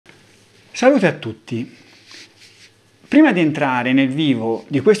Salute a tutti! Prima di entrare nel vivo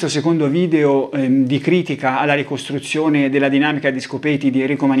di questo secondo video di critica alla ricostruzione della dinamica di Scopeti di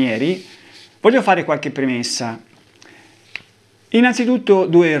Enrico Manieri, voglio fare qualche premessa. Innanzitutto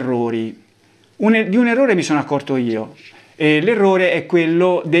due errori. Di un errore mi sono accorto io. L'errore è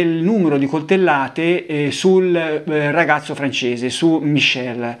quello del numero di coltellate sul ragazzo francese, su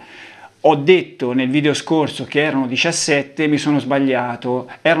Michel. Ho detto nel video scorso che erano 17, mi sono sbagliato,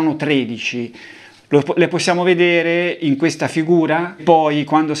 erano 13. Le possiamo vedere in questa figura, poi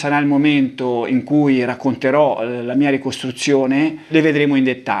quando sarà il momento in cui racconterò la mia ricostruzione le vedremo in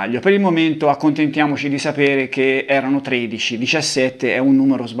dettaglio. Per il momento accontentiamoci di sapere che erano 13, 17 è un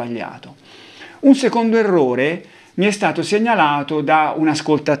numero sbagliato. Un secondo errore mi è stato segnalato da un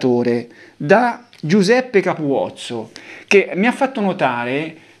ascoltatore, da Giuseppe Capuozzo, che mi ha fatto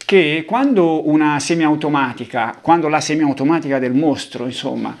notare che quando la semiautomatica del mostro,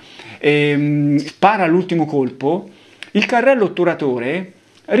 insomma, spara l'ultimo colpo, il carrello otturatore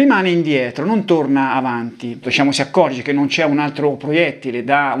rimane indietro, non torna avanti. Si accorge che non c'è un altro proiettile,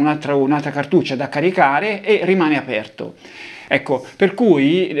 un'altra cartuccia da caricare e rimane aperto. Ecco, per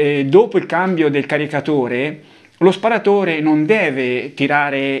cui dopo il cambio del caricatore, lo sparatore non deve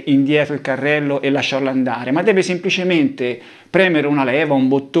tirare indietro il carrello e lasciarlo andare, ma deve semplicemente premere una leva, un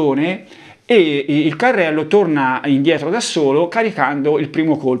bottone, e il carrello torna indietro da solo caricando il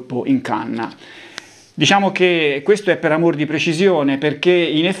primo colpo in canna. Diciamo che questo è per amor di precisione, perché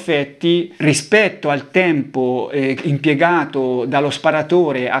in effetti rispetto al tempo impiegato dallo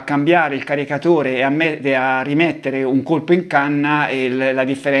sparatore a cambiare il caricatore e a rimettere un colpo in canna, la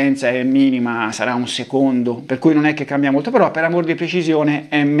differenza è minima, sarà un secondo, per cui non è che cambia molto, però per amor di precisione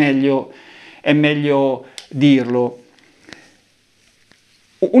è meglio dirlo.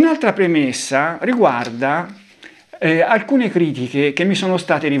 Un'altra premessa riguarda alcune critiche che mi sono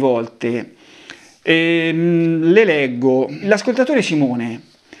state rivolte. Le leggo. L'ascoltatore Simone: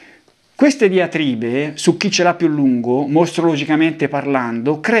 queste diatribe su chi ce l'ha più lungo, mostrologicamente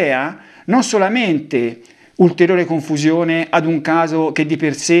parlando, crea non solamente ulteriore confusione ad un caso che di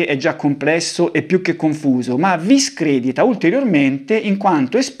per sé è già complesso e più che confuso, ma vi scredita ulteriormente in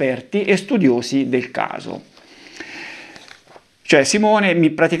quanto esperti e studiosi del caso. Cioè Simone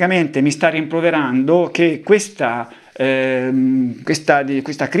praticamente mi sta rimproverando che questa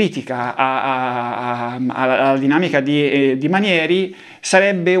critica alla dinamica di Manieri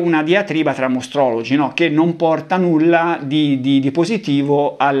sarebbe una diatriba tra mostrologi, no? Che non porta nulla di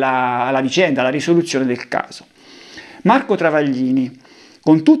positivo alla vicenda, alla risoluzione del caso. Marco Travaglini: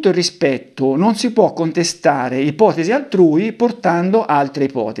 con tutto il rispetto, non si può contestare ipotesi altrui portando altre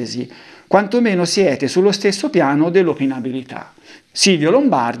ipotesi, quantomeno siete sullo stesso piano dell'opinabilità. Silvio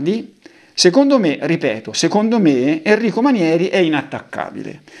Lombardi: secondo me, ripeto, secondo me Enrico Manieri è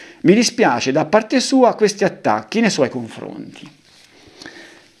inattaccabile. Mi dispiace da parte sua questi attacchi nei suoi confronti.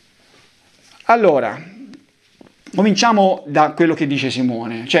 Allora, cominciamo da quello che dice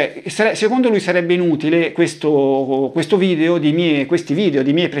Simone. Cioè, secondo lui sarebbe inutile questi video di mie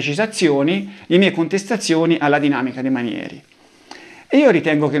precisazioni, le mie contestazioni alla dinamica dei Manieri. E io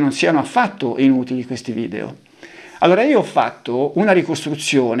ritengo che non siano affatto inutili questi video. Allora, io ho fatto una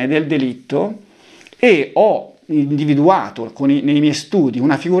ricostruzione del delitto e ho individuato nei miei studi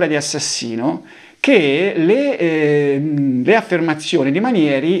una figura di assassino che le affermazioni di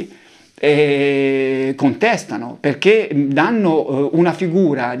Manieri contestano, perché danno una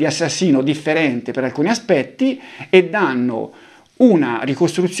figura di assassino differente per alcuni aspetti e danno una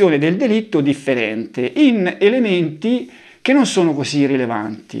ricostruzione del delitto differente in elementi che non sono così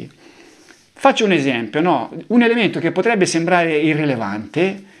rilevanti. Faccio un esempio, no? Un elemento che potrebbe sembrare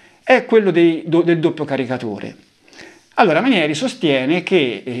irrilevante è quello del doppio caricatore. Allora Manieri sostiene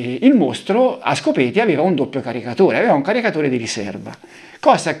che il mostro a Scopeti aveva un doppio caricatore, aveva un caricatore di riserva,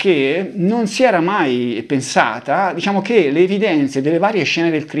 cosa che non si era mai pensata. Diciamo che le evidenze delle varie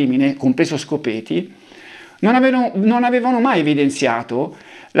scene del crimine, compreso Scopeti, non avevano mai evidenziato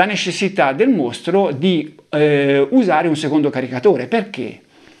la necessità del mostro di usare un secondo caricatore. Perché?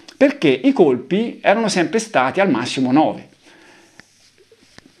 Perché i colpi erano sempre stati al massimo 9.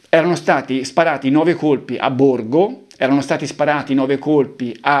 Erano stati sparati 9 colpi a Borgo, erano stati sparati 9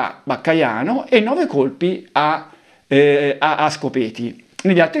 colpi a Baccaiano e 9 colpi a Scopeti.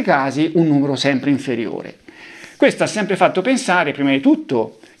 Negli altri casi un numero sempre inferiore. Questo ha sempre fatto pensare, prima di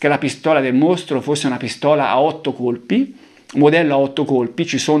tutto, che la pistola del mostro fosse una pistola a 8 colpi, modello a 8 colpi,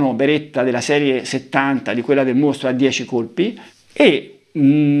 ci sono beretta della serie 70 di quella del mostro a 10 colpi, e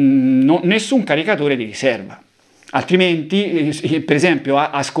nessun caricatore di riserva. Altrimenti, per esempio,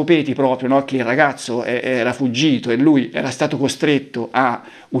 a Scopeti proprio, no, che il ragazzo era fuggito e lui era stato costretto a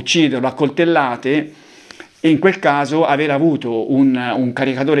ucciderlo a coltellate, e in quel caso aver avuto un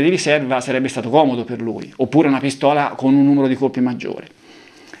caricatore di riserva sarebbe stato comodo per lui, oppure una pistola con un numero di colpi maggiore.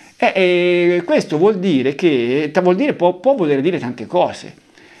 E questo vuol dire che può voler dire tante cose.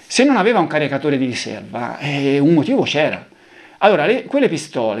 Se non aveva un caricatore di riserva, un motivo c'era. Allora, quelle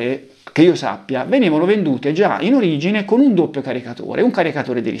pistole, che io sappia, venivano vendute già in origine con un doppio caricatore, un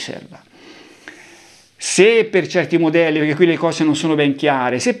caricatore di riserva. Se per certi modelli, perché qui le cose non sono ben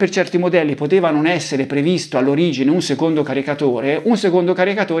chiare, se per certi modelli poteva non essere previsto all'origine un secondo caricatore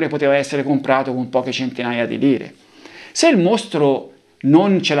poteva essere comprato con poche centinaia di lire. Se il mostro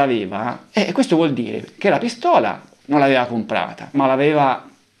non ce l'aveva, questo vuol dire che la pistola non l'aveva comprata, ma l'aveva,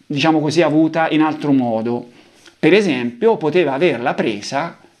 diciamo così, avuta in altro modo. Per esempio, poteva averla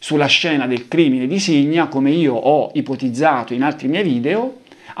presa sulla scena del crimine di Signa, come io ho ipotizzato in altri miei video,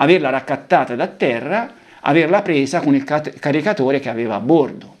 averla raccattata da terra, averla presa con il caricatore che aveva a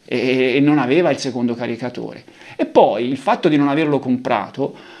bordo e non aveva il secondo caricatore. E poi il fatto di non averlo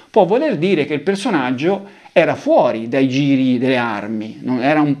comprato può voler dire che il personaggio era fuori dai giri delle armi,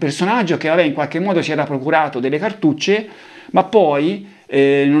 era un personaggio che in qualche modo si era procurato delle cartucce, ma poi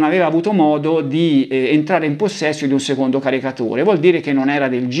non aveva avuto modo di entrare in possesso di un secondo caricatore. Vuol dire che non era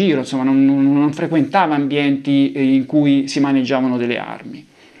del giro, insomma non frequentava ambienti in cui si maneggiavano delle armi.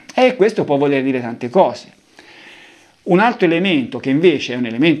 E questo può voler dire tante cose. Un altro elemento che invece è un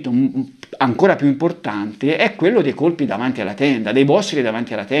elemento ancora più importante è quello dei colpi davanti alla tenda, dei bossoli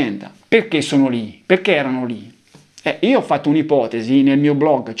davanti alla tenda. Perché sono lì? Perché erano lì? Io ho fatto un'ipotesi, nel mio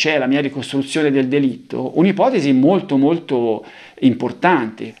blog c'è la mia ricostruzione del delitto, un'ipotesi molto molto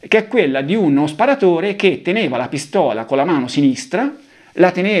importante, che è quella di uno sparatore che teneva la pistola con la mano sinistra,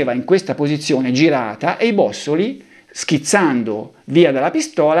 la teneva in questa posizione girata e i bossoli, schizzando via dalla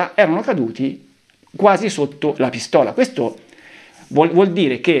pistola, erano caduti quasi sotto la pistola. Questo vuol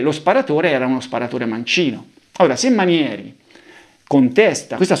dire che lo sparatore era uno sparatore mancino. Ora, se Manieri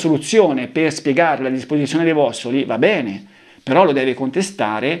contesta questa soluzione per spiegare la disposizione dei bossoli, va bene, però lo deve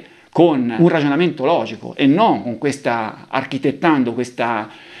contestare con un ragionamento logico e non con architettando questa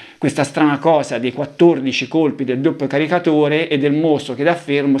strana cosa dei 14 colpi del doppio caricatore e del mostro che da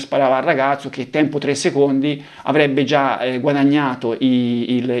fermo sparava al ragazzo che tempo 3 secondi avrebbe già guadagnato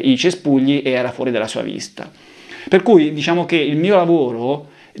i cespugli e era fuori dalla sua vista. Per cui diciamo che il mio lavoro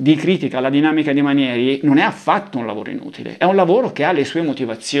di critica alla dinamica di Manieri non è affatto un lavoro inutile, è un lavoro che ha le sue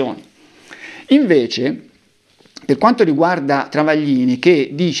motivazioni. Invece, per quanto riguarda Travaglini,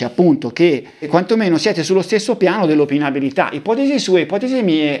 che dice appunto che quantomeno siete sullo stesso piano dell'opinabilità, ipotesi sue, ipotesi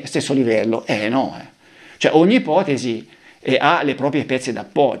mie, stesso livello. Cioè ogni ipotesi ha le proprie pezze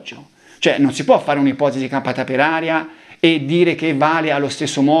d'appoggio, cioè non si può fare un'ipotesi campata per aria e dire che vale allo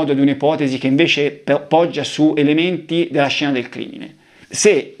stesso modo di un'ipotesi che invece poggia su elementi della scena del crimine.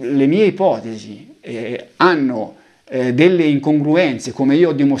 Se le mie ipotesi hanno delle incongruenze, come io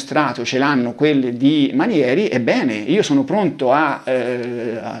ho dimostrato ce l'hanno quelle di Manieri, ebbene, io sono pronto a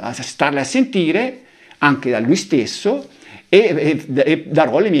starle a sentire anche da lui stesso e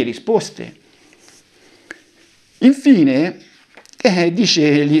darò le mie risposte. Infine,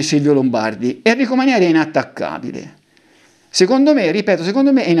 dice Silvio Lombardi, Enrico Manieri è inattaccabile. Secondo me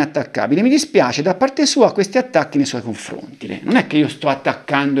è inattaccabile. Mi dispiace da parte sua questi attacchi nei suoi confronti. Non è che io sto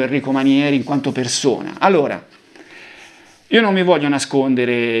attaccando Enrico Manieri in quanto persona. Allora, io non voglio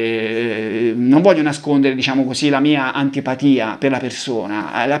nascondere, diciamo così, la mia antipatia per la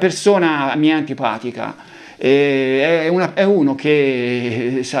persona. La persona mi è antipatica. È uno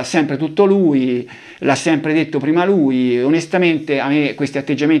che sa sempre tutto lui, l'ha sempre detto prima lui. Onestamente a me questi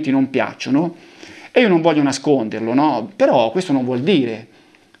atteggiamenti non piacciono. E io non voglio nasconderlo, no? Però questo non vuol dire,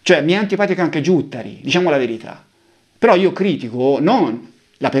 cioè mi è antipatico anche Giuttari, diciamo la verità. Però io critico non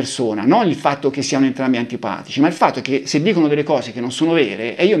la persona, non il fatto che siano entrambi antipatici, ma il fatto che se dicono delle cose che non sono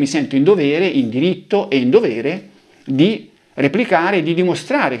vere, e io mi sento in dovere, in diritto e in dovere di replicare e di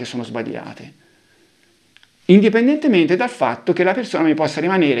dimostrare che sono sbagliate, indipendentemente dal fatto che la persona mi possa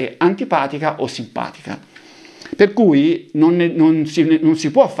rimanere antipatica o simpatica. Per cui non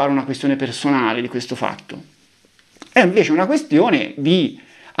si può fare una questione personale di questo fatto. È invece una questione di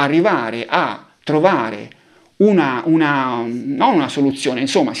arrivare a trovare non una soluzione,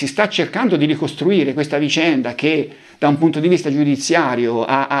 insomma, si sta cercando di ricostruire questa vicenda che da un punto di vista giudiziario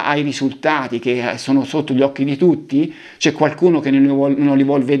ha i risultati che sono sotto gli occhi di tutti, c'è qualcuno che non li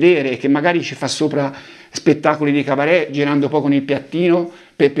vuol vedere e che magari ci fa sopra spettacoli di cabaret girando poi con il piattino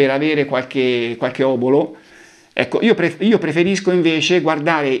per avere qualche obolo. Ecco, io preferisco invece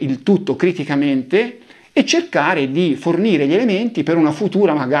guardare il tutto criticamente e cercare di fornire gli elementi per una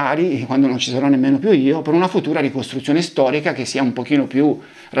futura, magari, quando non ci sarò nemmeno più io, per una futura ricostruzione storica che sia un pochino più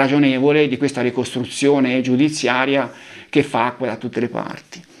ragionevole di questa ricostruzione giudiziaria che fa acqua da tutte le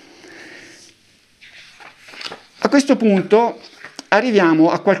parti. A questo punto arriviamo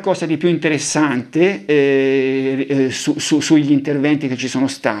a qualcosa di più interessante sugli interventi che ci sono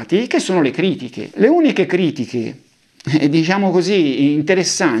stati, che sono le critiche. Le uniche critiche, diciamo così,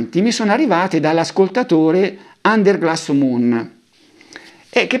 interessanti mi sono arrivate dall'ascoltatore Underglass Moon,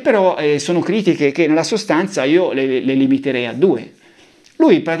 che però sono critiche che nella sostanza io le limiterei a due.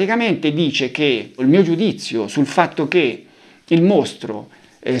 Lui praticamente dice che il mio giudizio sul fatto che il mostro,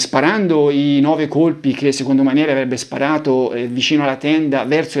 sparando i 9 colpi che secondo Manieri avrebbe sparato vicino alla tenda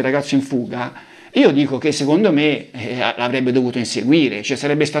verso il ragazzo in fuga, io dico che secondo me l'avrebbe dovuto inseguire, cioè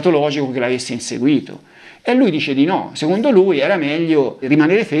sarebbe stato logico che l'avesse inseguito. E lui dice di no, secondo lui era meglio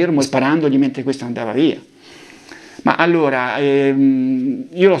rimanere fermo sparandogli mentre questo andava via. Ma allora,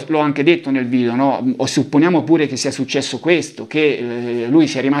 io l'ho anche detto nel video, no? O supponiamo pure che sia successo questo, che lui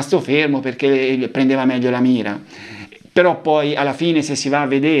sia rimasto fermo perché prendeva meglio la mira. Però poi alla fine, se si va a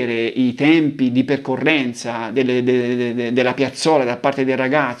vedere i tempi di percorrenza della piazzola da parte del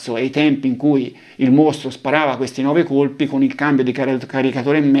ragazzo e i tempi in cui il mostro sparava questi 9 colpi con il cambio di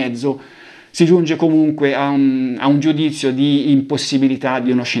caricatore in mezzo, si giunge comunque a un giudizio di impossibilità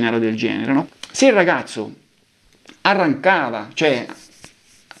di uno scenario del genere, no? Se il ragazzo arrancava, cioè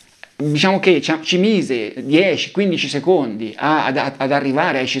diciamo che ci mise 10-15 secondi ad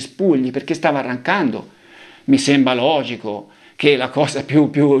arrivare ai cespugli perché stava arrancando, mi sembra logico che la cosa più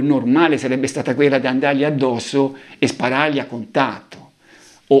normale sarebbe stata quella di andargli addosso e sparargli a contatto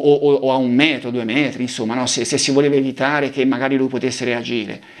o a 1 metro, 2 metri, insomma, no? se si voleva evitare che magari lui potesse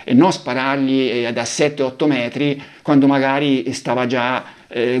reagire, e non sparargli da 7-8 metri quando magari stava già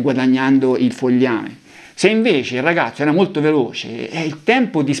guadagnando il fogliame. Se invece il ragazzo era molto veloce, il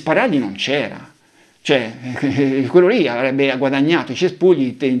tempo di sparargli non c'era. Cioè, quello lì avrebbe guadagnato i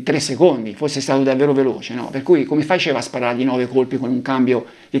cespugli in 3 secondi, fosse stato davvero veloce, no? Per cui come faceva a sparargli 9 colpi con un cambio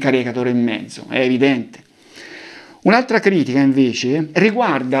di caricatore in mezzo? È evidente. Un'altra critica invece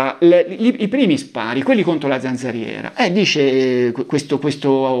riguarda i primi spari, quelli contro la zanzariera. Dice questo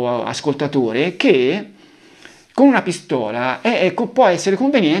ascoltatore che con una pistola può essere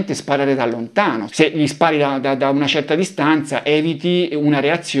conveniente sparare da lontano. Se gli spari da una certa distanza eviti una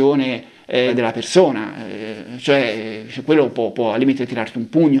reazione della persona, cioè quello può al limite tirarti un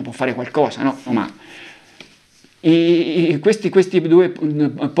pugno, può fare qualcosa, no? Ma questi 2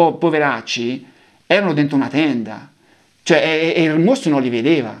 poveracci erano dentro una tenda, cioè e il mostro non li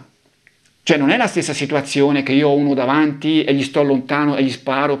vedeva. Cioè non è la stessa situazione che io ho uno davanti e gli sto lontano e gli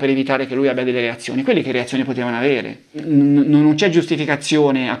sparo per evitare che lui abbia delle reazioni. Quelli che reazioni potevano avere? Non c'è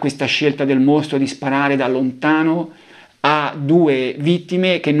giustificazione a questa scelta del mostro di sparare da lontano a 2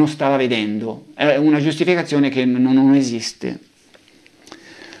 vittime che non stava vedendo. È una giustificazione che non esiste.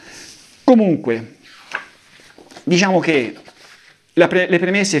 Comunque, diciamo che le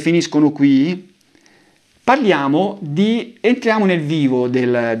premesse finiscono qui. Entriamo nel vivo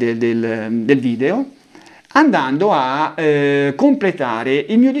del video, andando a completare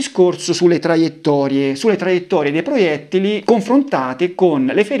il mio discorso sulle traiettorie dei proiettili confrontate con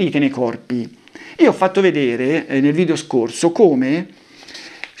le ferite nei corpi. Io ho fatto vedere nel video scorso come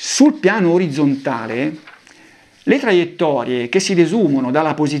sul piano orizzontale le traiettorie che si desumono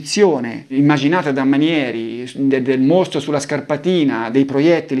dalla posizione immaginata da Manieri del mostro sulla scarpatina, dei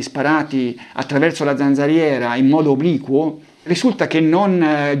proiettili sparati attraverso la zanzariera in modo obliquo, risulta che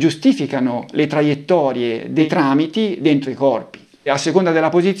non giustificano le traiettorie dei tramiti dentro i corpi. A seconda della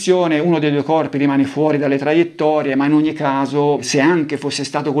posizione uno dei 2 corpi rimane fuori dalle traiettorie, ma in ogni caso, se anche fosse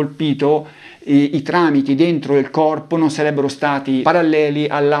stato colpito, i tramiti dentro il corpo non sarebbero stati paralleli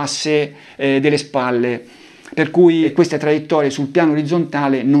all'asse delle spalle, per cui queste traiettorie sul piano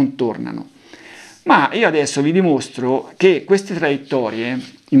orizzontale non tornano. Ma io adesso vi dimostro che queste traiettorie,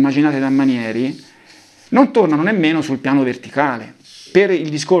 immaginate da Manieri, non tornano nemmeno sul piano verticale. Per il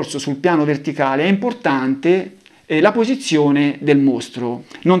discorso sul piano verticale è importante la posizione del mostro,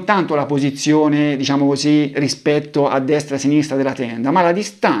 non tanto la posizione, diciamo così, rispetto a destra e a sinistra della tenda, ma la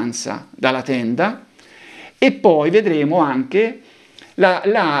distanza dalla tenda, e poi vedremo anche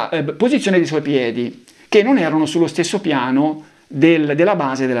la posizione dei suoi piedi, che non erano sullo stesso piano della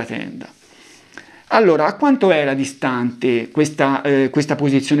base della tenda. Allora, a quanto era distante questa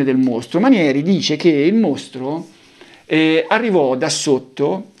posizione del mostro? Manieri dice che il mostro arrivò da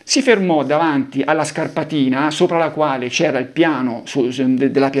sotto, si fermò davanti alla scarpatina sopra la quale c'era il piano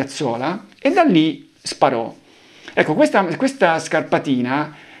della piazzola e da lì sparò. Ecco, questa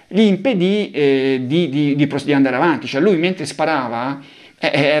scarpatina gli impedì di andare avanti, cioè lui mentre sparava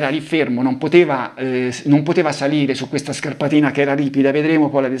era lì fermo, non poteva salire su questa scarpatina che era ripida, vedremo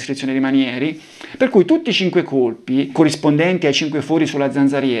poi la descrizione di Manieri, per cui tutti i 5 colpi corrispondenti ai 5 fori sulla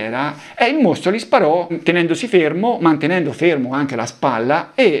zanzariera, il mostro li sparò tenendosi fermo, mantenendo fermo anche la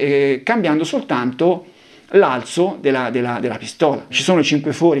spalla e cambiando soltanto l'alzo della pistola. Ci sono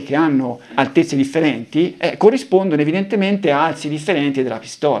 5 fori che hanno altezze differenti e corrispondono evidentemente a alzi differenti della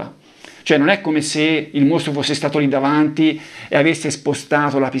pistola. Cioè non è come se il mostro fosse stato lì davanti e avesse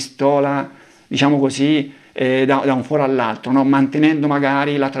spostato la pistola, diciamo così, da un foro all'altro, no? Mantenendo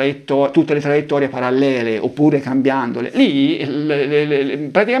magari tutte le traiettorie parallele oppure cambiandole. Lì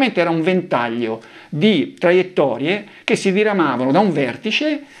praticamente era un ventaglio di traiettorie che si diramavano da un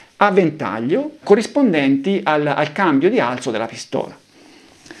vertice a ventaglio corrispondenti al cambio di alzo della pistola.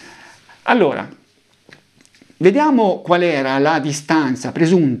 Allora, vediamo qual era la distanza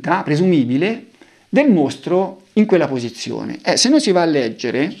presumibile del mostro in quella posizione. Se noi si va a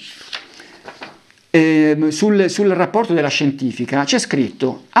leggere sul rapporto della scientifica, c'è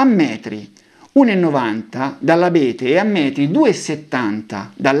scritto a metri 1,90 dall'abete e a metri 2,70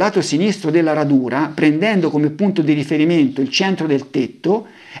 dal lato sinistro della radura, prendendo come punto di riferimento il centro del tetto,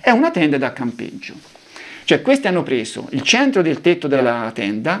 è una tenda da campeggio. Cioè questi hanno preso il centro del tetto della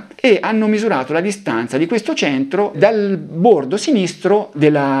tenda e hanno misurato la distanza di questo centro dal bordo sinistro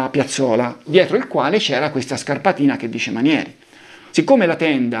della piazzola, dietro il quale c'era questa scarpatina che dice Manieri. Siccome la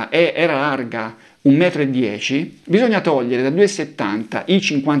tenda era larga 1,10 m, bisogna togliere da 2,70 i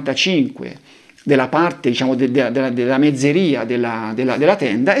 55 della parte, diciamo, della mezzeria della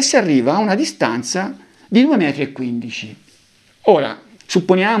tenda e si arriva a una distanza di 2,15 m. Ora,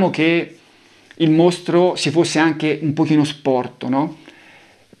 supponiamo che il mostro si fosse anche un pochino sporto, no?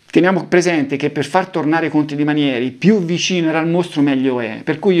 Teniamo presente che per far tornare i conti di Manieri, più vicino era il mostro meglio è,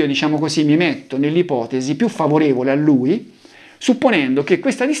 per cui io, diciamo così, mi metto nell'ipotesi più favorevole a lui, supponendo che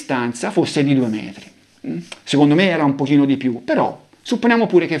questa distanza fosse di 2 metri. Secondo me era un pochino di più, però supponiamo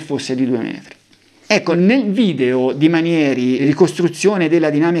pure che fosse di 2 metri. Ecco, nel video di Manieri, ricostruzione della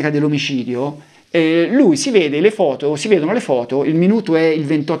dinamica dell'omicidio, lui si vedono le foto, il minuto è il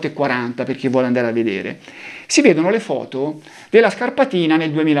 28:40 per chi vuole andare a vedere, si vedono le foto della scarpatina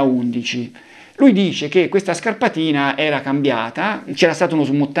nel 2011. Lui dice che questa scarpatina era cambiata, c'era stato uno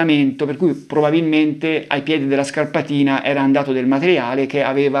smottamento, per cui probabilmente ai piedi della scarpatina era andato del materiale che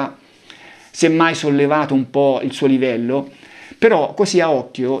aveva semmai sollevato un po' il suo livello, però così a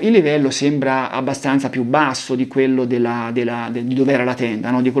occhio il livello sembra abbastanza più basso di quello di dove era la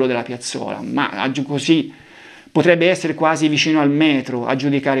tenda, no? Di quello della piazzola, ma così potrebbe essere quasi vicino al metro a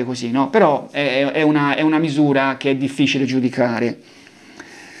giudicare così, no? Però è una misura che è difficile giudicare.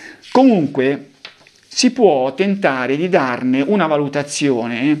 Comunque si può tentare di darne una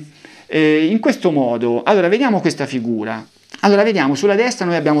valutazione in questo modo. Allora vediamo questa figura. Allora vediamo, sulla destra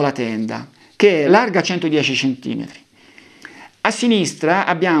noi abbiamo la tenda che è larga 110 cm. A sinistra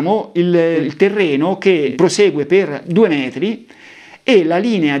abbiamo il terreno che prosegue per 2 metri e la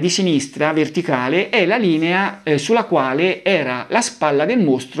linea di sinistra verticale è la linea sulla quale era la spalla del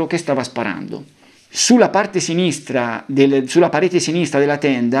mostro che stava sparando. Sulla parte sinistra, sulla parete sinistra della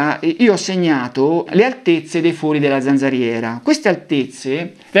tenda, io ho segnato le altezze dei fori della zanzariera. Queste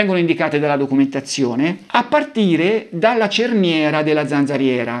altezze vengono indicate dalla documentazione a partire dalla cerniera della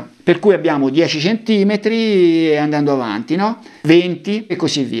zanzariera, per cui abbiamo 10 cm e andando avanti, no? 20 e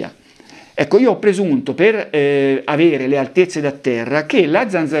così via. Ecco, io ho presunto per avere le altezze da terra che la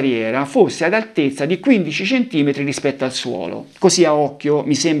zanzariera fosse ad altezza di 15 cm rispetto al suolo. Così a occhio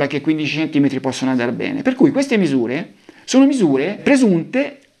mi sembra che 15 cm possono andare bene. Per cui queste misure sono misure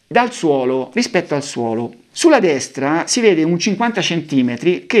presunte dal suolo rispetto al suolo. Sulla destra si vede un 50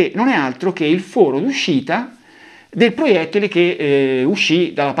 cm che non è altro che il foro d'uscita del proiettile che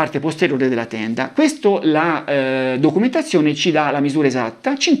uscì dalla parte posteriore della tenda. Questo la documentazione ci dà la misura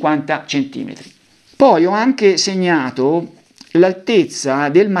esatta, 50 cm. Poi ho anche segnato l'altezza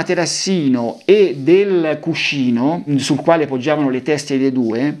del materassino e del cuscino sul quale poggiavano le teste dei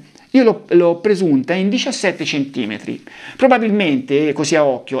due. Io l'ho presunta in 17 cm. Probabilmente, così a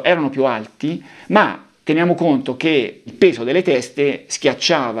occhio, erano più alti, ma teniamo conto che il peso delle teste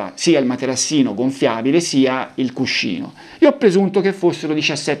schiacciava sia il materassino gonfiabile sia il cuscino. Io ho presunto che fossero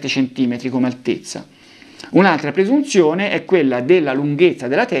 17 cm come altezza. Un'altra presunzione è quella della lunghezza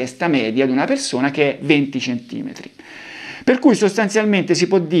della testa media di una persona che è 20 cm. Per cui sostanzialmente si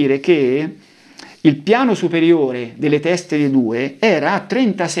può dire che il piano superiore delle teste dei due era a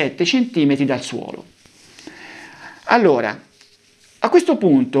 37 cm dal suolo. Allora, a questo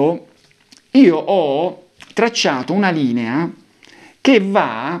punto io ho tracciato una linea che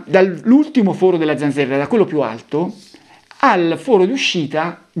va dall'ultimo foro della zanzariera, da quello più alto, al foro di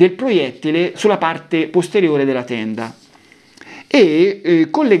uscita del proiettile sulla parte posteriore della tenda. E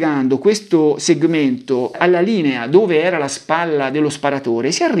collegando questo segmento alla linea dove era la spalla dello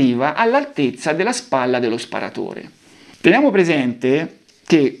sparatore, si arriva all'altezza della spalla dello sparatore. Teniamo presente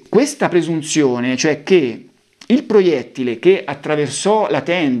che questa presunzione, cioè che il proiettile che attraversò la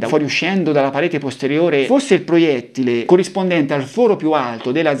tenda fuoriuscendo dalla parete posteriore fosse il proiettile corrispondente al foro più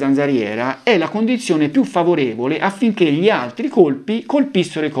alto della zanzariera, è la condizione più favorevole affinché gli altri colpi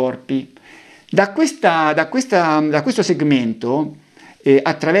colpissero i corpi. Da questo segmento,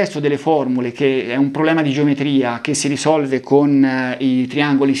 attraverso delle formule, che è un problema di geometria che si risolve con i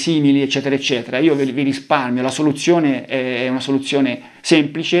triangoli simili, eccetera, eccetera, io vi risparmio, la soluzione è una soluzione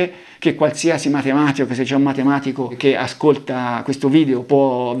semplice che qualsiasi matematico, se c'è un matematico che ascolta questo video,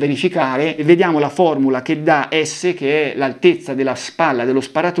 può verificare. Vediamo la formula che dà S, che è l'altezza della spalla dello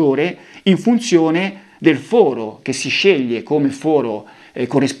sparatore, in funzione del foro che si sceglie come foro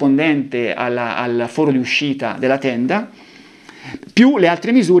corrispondente al foro di uscita della tenda, più le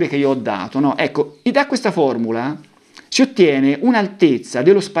altre misure che io ho dato, no? Ecco, da questa formula si ottiene un'altezza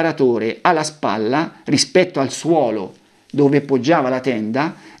dello sparatore alla spalla rispetto al suolo dove poggiava la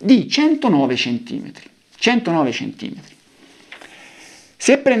tenda di 109 cm. 109 cm.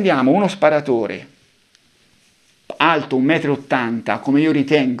 Se prendiamo uno sparatore alto 1,80 m, come io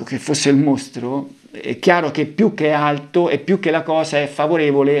ritengo che fosse il mostro, è chiaro che più che è alto e più che la cosa è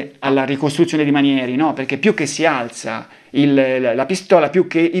favorevole alla ricostruzione di Manieri, no? Perché più che si alza la pistola, più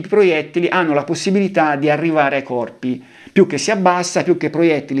che i proiettili hanno la possibilità di arrivare ai corpi, più che si abbassa, più che i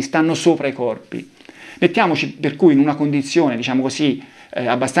proiettili stanno sopra i corpi. Mettiamoci per cui in una condizione, diciamo così,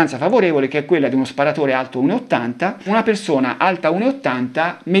 abbastanza favorevole, che è quella di uno sparatore alto 1,80 m, una persona alta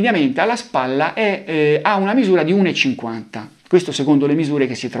 1,80 m mediamente alla spalla ha una misura di 1,50 m, questo secondo le misure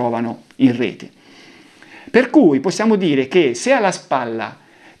che si trovano in rete. Per cui possiamo dire che se alla spalla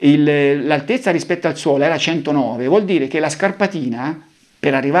l'altezza rispetto al suolo era 109, vuol dire che la scarpatina,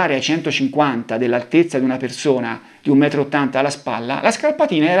 per arrivare ai 150 dell'altezza di una persona di 1,80 m alla spalla, la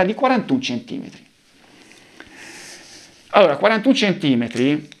scarpatina era di 41 cm. Allora, 41 cm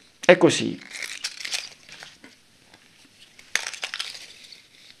è così.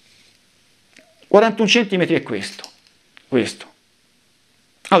 È questo.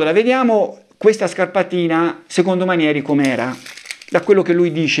 Allora, vediamo questa scarpatina secondo Manieri com'era. Da quello che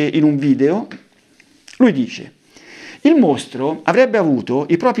lui dice in un video, lui dice: il mostro avrebbe avuto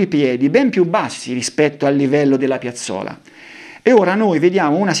i propri piedi ben più bassi rispetto al livello della piazzola. E ora noi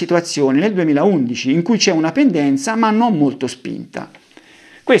vediamo una situazione nel 2011 in cui c'è una pendenza ma non molto spinta.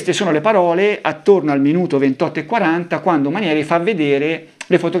 Queste sono le parole attorno al minuto 28,40, quando Manieri fa vedere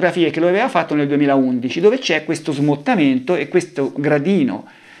le fotografie che lui aveva fatto nel 2011, dove c'è questo smottamento e questo gradino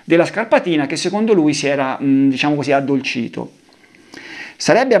della scarpatina che secondo lui si era, diciamo così, addolcito.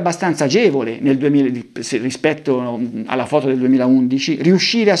 Sarebbe abbastanza agevole rispetto alla foto del 2011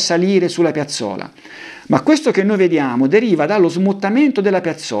 riuscire a salire sulla piazzola, ma questo che noi vediamo deriva dallo smottamento della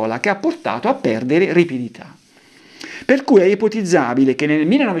piazzola che ha portato a perdere ripidità. Per cui è ipotizzabile che nel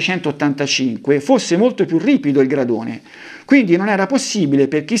 1985 fosse molto più ripido il gradone, quindi non era possibile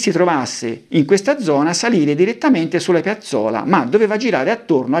per chi si trovasse in questa zona salire direttamente sulla piazzola, ma doveva girare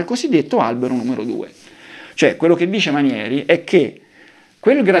attorno al cosiddetto albero numero 2. Cioè, quello che dice Manieri è che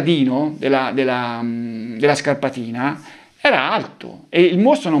quel gradino della scarpatina era alto e il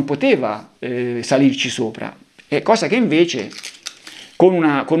mostro non poteva salirci sopra, cosa che invece con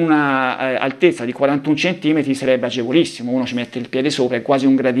una altezza di 41 cm sarebbe agevolissimo. Uno ci mette il piede sopra, è quasi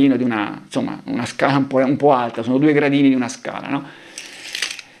un gradino di una scala un po' alta, sono 2 gradini di una scala, no?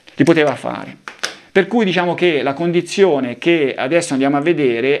 Li poteva fare. Per cui diciamo che la condizione che adesso andiamo a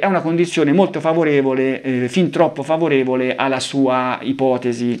vedere è una condizione molto favorevole, fin troppo favorevole alla sua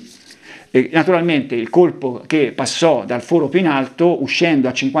ipotesi. Naturalmente il colpo che passò dal foro più in alto, uscendo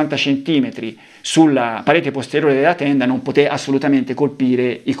a 50 cm sulla parete posteriore della tenda, non poté assolutamente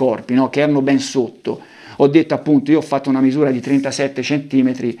colpire i corpi, no? Che erano ben sotto. Ho detto appunto, io ho fatto una misura di 37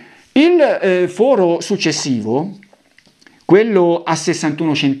 cm. Il foro successivo, quello a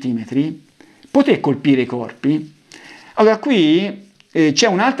 61 cm, poté colpire i corpi. Allora qui c'è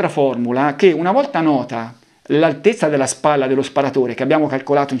un'altra formula che, una volta nota l'altezza della spalla dello sparatore, che abbiamo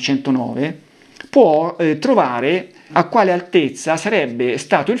calcolato in 109, può trovare a quale altezza sarebbe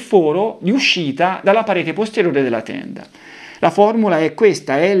stato il foro di uscita dalla parete posteriore della tenda. La formula è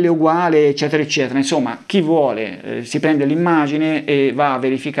questa, L uguale eccetera eccetera, insomma chi vuole si prende l'immagine e va a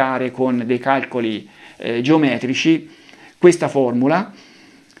verificare con dei calcoli geometrici questa formula.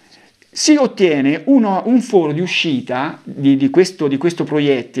 si ottiene un foro di uscita di questo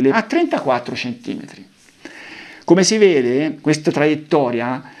proiettile a 34 cm. Come si vede, questa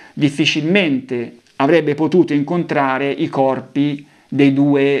traiettoria difficilmente avrebbe potuto incontrare i corpi dei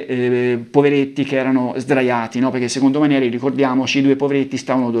due poveretti che erano sdraiati, no? Perché secondo Manieri, ricordiamoci, i due poveretti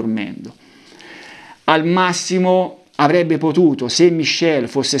stavano dormendo. Al massimo avrebbe potuto, se Michel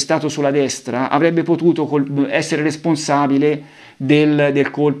fosse stato sulla destra, avrebbe potuto essere responsabile del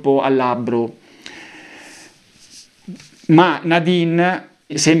colpo al labbro, ma Nadine,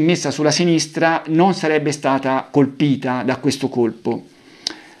 se messa sulla sinistra, non sarebbe stata colpita da questo colpo.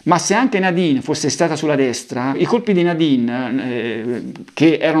 Ma se anche Nadine fosse stata sulla destra, i colpi di Nadine,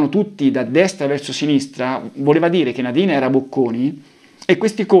 che erano tutti da destra verso sinistra, voleva dire che Nadine era bocconi, e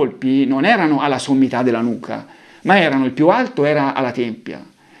questi colpi non erano alla sommità della nuca, ma erano, il più alto era alla tempia,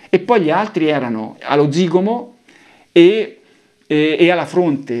 e poi gli altri erano allo zigomo e alla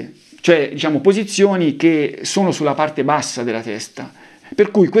fronte, cioè diciamo posizioni che sono sulla parte bassa della testa.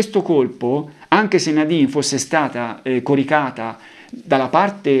 Per cui questo colpo, anche se Nadine fosse stata coricata dalla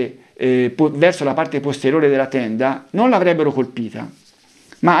parte, verso la parte posteriore della tenda, non l'avrebbero colpita.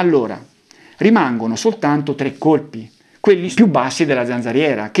 Ma allora rimangono soltanto 3 colpi, quelli più bassi della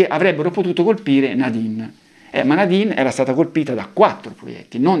zanzariera, che avrebbero potuto colpire Nadine. Ma Nadine era stata colpita da 4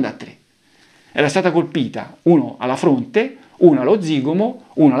 proiettili, non da 3. Era stata colpita uno alla fronte, uno allo zigomo,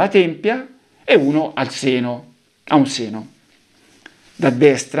 uno alla tempia e uno al seno, a un seno. Da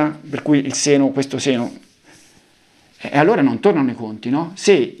destra, per cui il seno, questo seno. E allora non tornano i conti, no?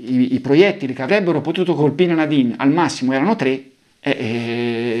 Se i proiettili che avrebbero potuto colpire Nadine al massimo erano 3,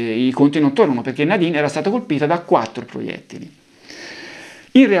 i conti non tornano, perché Nadine era stata colpita da 4 proiettili.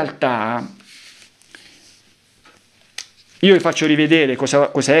 In realtà, io vi faccio rivedere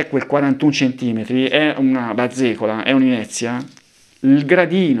cosa è quel 41 cm, è una bazzecola, è un'inezia. Il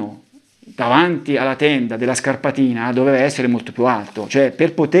gradino davanti alla tenda della scarpatina doveva essere molto più alto, cioè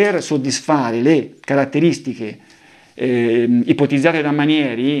per poter soddisfare le caratteristiche ipotizzate da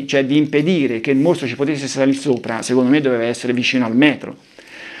Manieri, cioè di impedire che il mostro ci potesse salire sopra, secondo me doveva essere vicino al metro.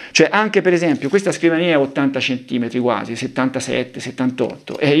 Cioè anche per esempio questa scrivania è 80 cm quasi, 77,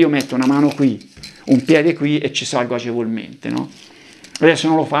 78, e io metto una mano qui, un piede qui e ci salgo agevolmente, no? Adesso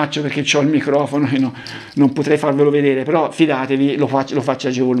non lo faccio perché ho il microfono e non potrei farvelo vedere, però fidatevi, lo faccio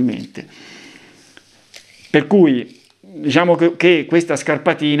agevolmente. Per cui diciamo che questa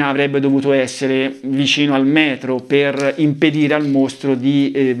scarpatina avrebbe dovuto essere vicino al metro per impedire al mostro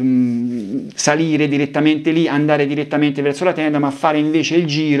di salire direttamente lì, andare direttamente verso la tenda, ma fare invece il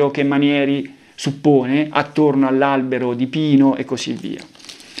giro che Manieri suppone attorno all'albero di pino e così via.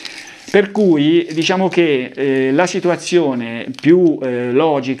 Per cui diciamo che la situazione più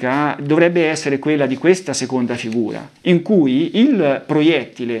logica dovrebbe essere quella di questa seconda figura, in cui il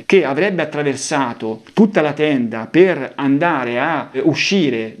proiettile che avrebbe attraversato tutta la tenda per andare a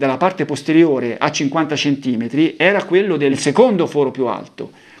uscire dalla parte posteriore a 50 cm era quello del secondo foro più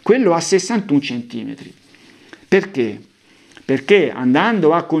alto, quello a 61 cm. Perché? Perché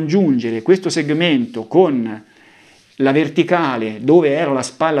andando a congiungere questo segmento con la verticale dove era la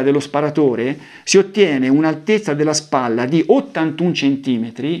spalla dello sparatore, si ottiene un'altezza della spalla di 81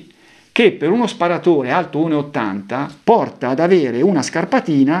 cm che per uno sparatore alto 1,80 porta ad avere una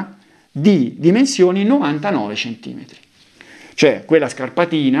scarpatina di dimensioni 99 cm. Cioè quella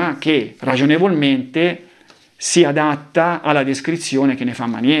scarpatina che ragionevolmente si adatta alla descrizione che ne fa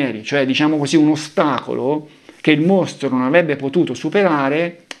Manieri, cioè diciamo così un ostacolo che il mostro non avrebbe potuto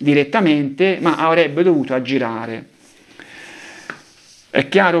superare direttamente, ma avrebbe dovuto aggirare. È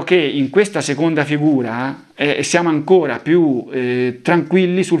chiaro che in questa seconda figura siamo ancora più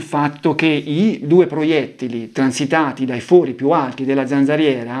tranquilli sul fatto che i 2 proiettili transitati dai fori più alti della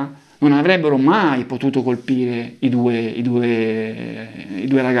zanzariera non avrebbero mai potuto colpire i due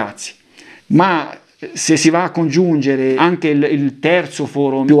ragazzi. Ma se si va a congiungere anche il terzo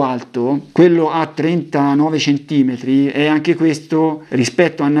foro più alto, quello a 39 cm, e anche questo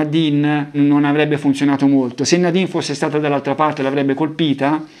rispetto a Nadine non avrebbe funzionato molto. Se Nadine fosse stata dall'altra parte l'avrebbe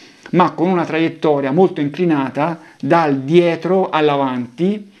colpita, ma con una traiettoria molto inclinata dal dietro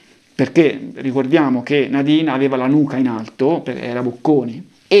all'avanti, perché ricordiamo che Nadine aveva la nuca in alto, era bocconi,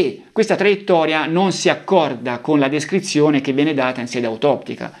 e questa traiettoria non si accorda con la descrizione che viene data in sede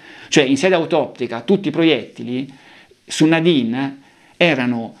autoptica. Cioè in sede autoptica tutti i proiettili su Nadine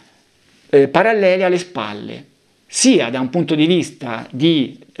erano paralleli alle spalle, sia da un punto di vista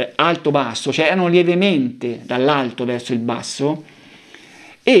di alto-basso, cioè erano lievemente dall'alto verso il basso,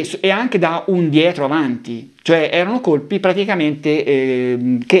 e anche da un dietro-avanti, cioè erano colpi praticamente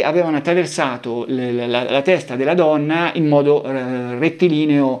che avevano attraversato la testa della donna in modo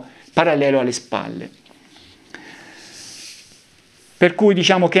rettilineo parallelo alle spalle. Per cui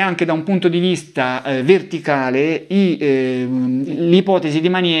diciamo che anche da un punto di vista verticale l'ipotesi di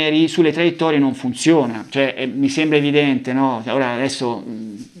Manieri sulle traiettorie non funziona, cioè mi sembra evidente, no? Ora adesso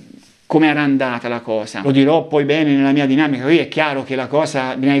come era andata la cosa? Lo dirò poi bene nella mia dinamica, qui è chiaro che la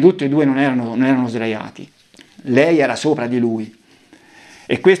cosa, prima di tutto i due non erano sdraiati, lei era sopra di lui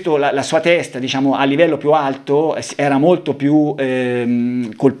e questo, la sua testa diciamo a livello più alto era molto più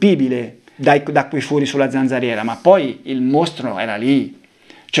colpibile da qui fuori sulla zanzariera, ma poi il mostro era lì,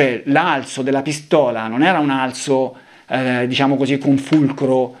 cioè l'alzo della pistola non era un alzo diciamo così con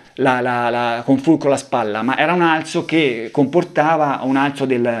fulcro la spalla, ma era un alzo che comportava un alzo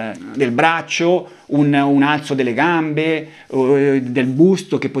del braccio, un alzo delle gambe, del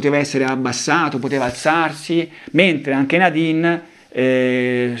busto che poteva essere abbassato, poteva alzarsi, mentre anche Nadine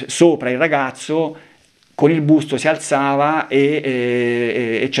sopra il ragazzo con il busto si alzava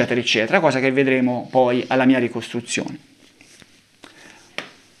eccetera eccetera, cosa che vedremo poi alla mia ricostruzione.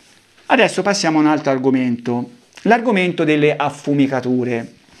 Adesso passiamo a un altro argomento, l'argomento delle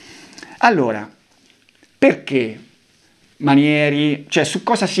affumicature. Allora, perché Manieri, cioè su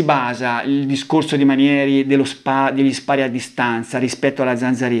cosa si basa il discorso di Manieri degli spari a distanza rispetto alla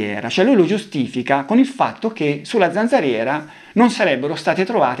zanzariera? Cioè lui lo giustifica con il fatto che sulla zanzariera non sarebbero state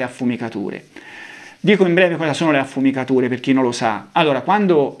trovate affumicature. Dico in breve cosa sono le affumicature per chi non lo sa. Allora,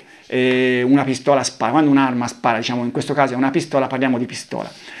 quando una pistola spara, quando un'arma spara, diciamo in questo caso è una pistola, parliamo di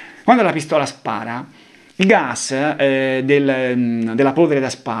pistola. Quando la pistola spara, i gas della polvere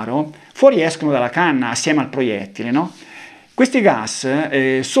da sparo fuoriescono dalla canna assieme al proiettile, no? Questi gas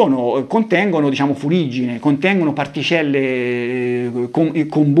contengono diciamo, furigine, contengono particelle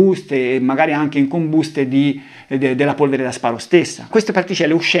combuste, magari anche incombuste della polvere da sparo stessa. Queste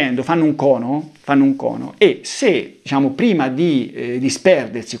particelle uscendo fanno un cono e se diciamo, prima di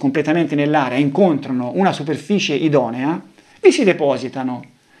disperdersi completamente nell'aria incontrano una superficie idonea, vi si depositano.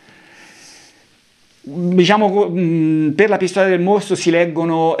 Diciamo, per la pistola del mostro si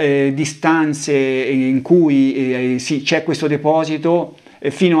leggono distanze in cui c'è questo deposito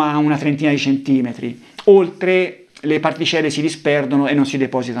fino a una trentina di centimetri, oltre le particelle si disperdono e non si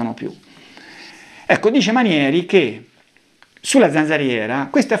depositano più. Ecco, dice Manieri che sulla zanzariera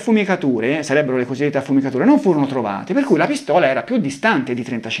queste affumicature, sarebbero le cosiddette affumicature, non furono trovate, per cui la pistola era più distante di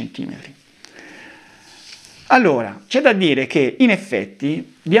 30 centimetri. Allora, c'è da dire che in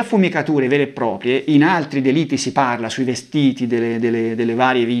effetti di affumicature vere e proprie, in altri delitti si parla sui vestiti delle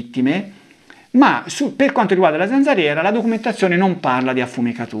varie vittime, ma per quanto riguarda la zanzariera la documentazione non parla di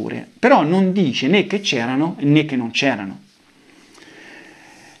affumicature, però non dice né che c'erano né che non c'erano.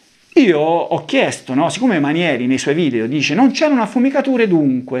 Io ho chiesto, no, siccome Manieri nei suoi video dice non c'erano affumicature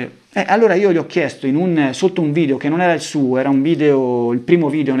dunque, allora io gli ho chiesto sotto un video che non era il suo, era un video, il primo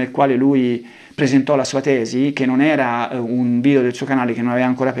video nel quale lui presentò la sua tesi, che non era un video del suo canale che non aveva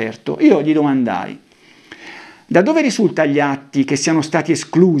ancora aperto, io gli domandai: da dove risulta agli atti che siano stati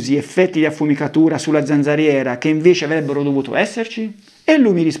esclusi effetti di affumicatura sulla zanzariera che invece avrebbero dovuto esserci? E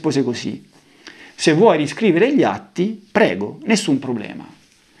lui mi rispose così: se vuoi riscrivere gli atti, prego, nessun problema.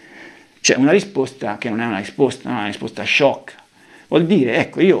 Cioè una risposta che non è una risposta shock. Vuol dire,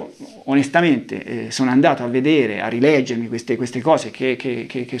 ecco, io onestamente sono andato a vedere, a rileggermi queste cose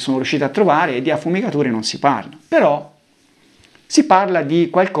che sono riuscito a trovare e di affumicature non si parla. Però si parla di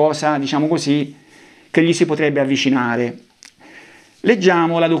qualcosa, diciamo così, che gli si potrebbe avvicinare.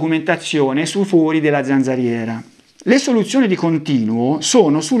 Leggiamo la documentazione sui fori della zanzariera. Le soluzioni di continuo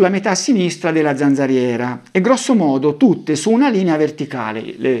sono sulla metà sinistra della zanzariera e grosso modo tutte su una linea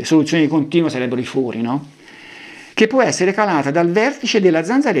verticale. Le soluzioni di continuo sarebbero i fori, no? Che può essere calata dal vertice della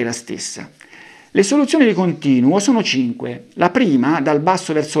zanzariera stessa. Le soluzioni di continuo sono 5. La prima, dal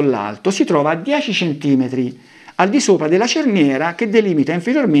basso verso l'alto, si trova a 10 cm al di sopra della cerniera che delimita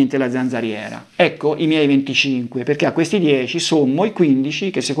inferiormente la zanzariera. Ecco i miei 25, perché a questi 10 sommo i 15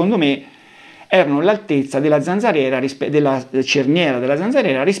 che secondo me erano all'altezza della zanzariera, della cerniera della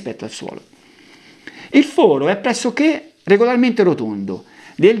zanzariera rispetto al suolo. Il foro è pressoché regolarmente rotondo,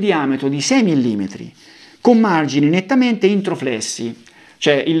 del diametro di 6 mm, con margini nettamente introflessi,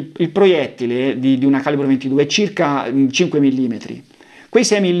 cioè il proiettile di una calibro 22 è circa 5 mm. Quei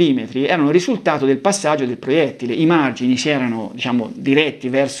 6 mm erano il risultato del passaggio del proiettile, i margini si erano diciamo, diretti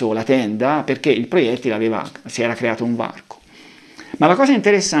verso la tenda perché il proiettile si era creato un varco. Ma la cosa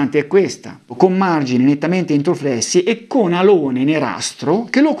interessante è questa, con margini nettamente introflessi e con alone nerastro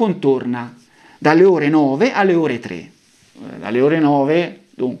che lo contorna dalle ore 9 alle ore 3. Dalle ore 9,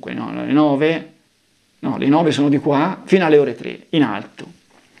 dunque no, le 9 sono di qua, fino alle ore 3, in alto.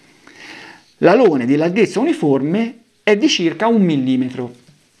 L'alone di larghezza uniforme è di circa 1 millimetro.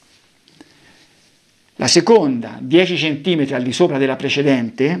 La seconda 10 cm al di sopra della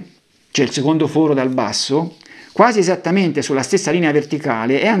precedente, cioè il secondo foro dal basso, quasi esattamente sulla stessa linea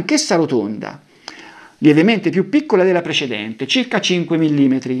verticale, è anch'essa rotonda, lievemente più piccola della precedente, circa 5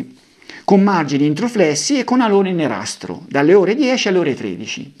 mm, con margini introflessi e con alone nerastro, dalle ore 10 alle ore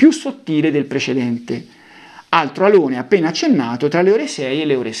 13, più sottile del precedente. Altro alone appena accennato tra le ore 6 e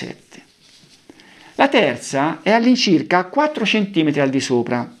le ore 7. La terza è all'incirca 4 cm al di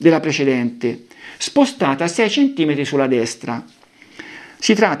sopra della precedente, spostata 6 cm sulla destra.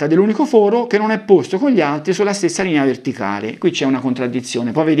 Si tratta dell'unico foro che non è posto con gli altri sulla stessa linea verticale. Qui c'è una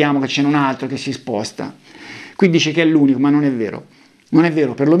contraddizione, poi vediamo che c'è un altro che si sposta. Qui dice che è l'unico, ma non è vero. Non è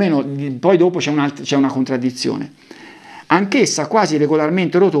vero, perlomeno poi dopo c'è una contraddizione. Anch'essa quasi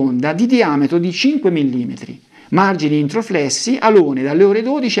regolarmente rotonda, di diametro di 5 mm, margini introflessi, alone dalle ore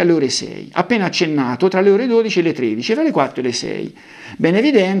 12 alle ore 6, appena accennato tra le ore 12 e le 13, tra le 4 e le 6, ben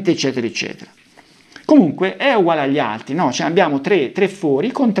evidente, eccetera, eccetera. Comunque è uguale agli altri, no? Cioè abbiamo tre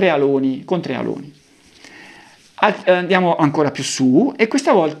fori con tre aloni. Andiamo ancora più su e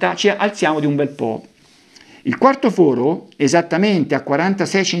questa volta ci alziamo di un bel po'. Il quarto foro, esattamente a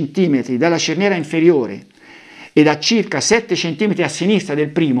 46 cm dalla cerniera inferiore ed a circa 7 cm a sinistra del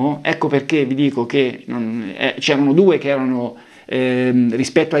primo, ecco perché vi dico che c'erano due che erano,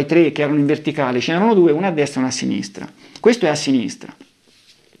 rispetto ai tre che erano in verticale, c'erano due, una a destra e una a sinistra. Questo è a sinistra.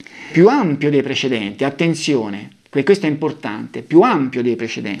 Più ampio dei precedenti, attenzione, questo è importante, più ampio dei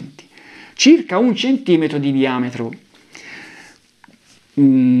precedenti, circa 1 centimetro di diametro.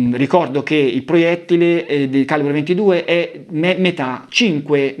 Ricordo che il proiettile del calibro 22 è metà,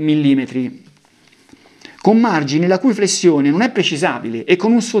 5 mm, con margini la cui flessione non è precisabile e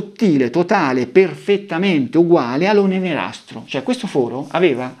con un sottile totale perfettamente uguale alone nerastro. Cioè questo foro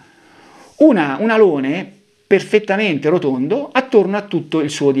aveva un alone perfettamente rotondo attorno a tutto il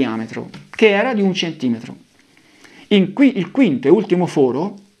suo diametro, che era di 1 centimetro. Il quinto e ultimo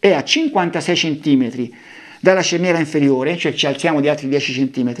foro è a 56 cm dalla cerniera inferiore, cioè ci alziamo di altri 10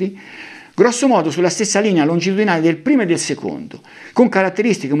 cm, grosso modo sulla stessa linea longitudinale del primo e del secondo, con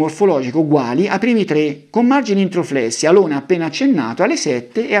caratteristiche morfologiche uguali ai primi tre, con margini introflessi, alone appena accennato alle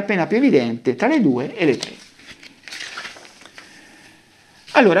 7 e appena più evidente tra le 2 e le 3.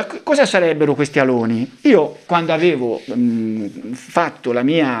 Allora, cosa sarebbero questi aloni? Io quando avevo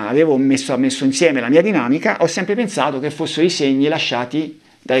messo insieme la mia dinamica, ho sempre pensato che fossero i segni lasciati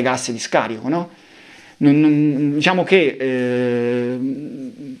dai gas di scarico, no? Diciamo che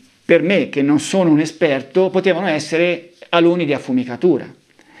per me, che non sono un esperto, potevano essere aloni di affumicatura.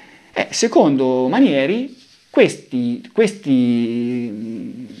 Secondo Manieri, questi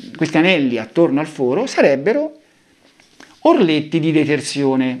anelli attorno al foro sarebbero orletti di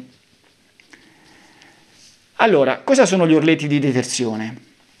detersione. Allora, cosa sono gli orletti di detersione?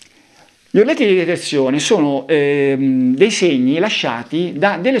 Gli orletti di detersione sono dei segni lasciati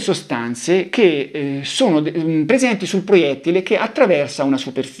da delle sostanze che sono presenti sul proiettile che attraversa una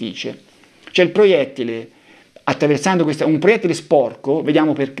superficie. Cioè il proiettile, attraversando un proiettile sporco,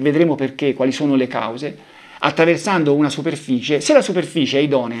 vedremo perché, quali sono le cause, attraversando una superficie, se la superficie è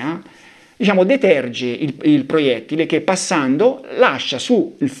idonea, diciamo, deterge il proiettile che passando lascia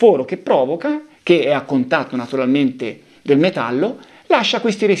su il foro che provoca, che è a contatto naturalmente del metallo, lascia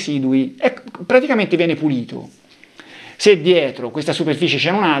questi residui e praticamente viene pulito. Se dietro questa superficie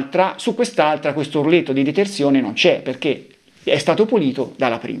c'è un'altra, su quest'altra questo orletto di detersione non c'è perché è stato pulito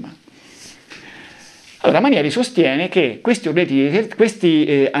dalla prima. Allora Manieri sostiene che questi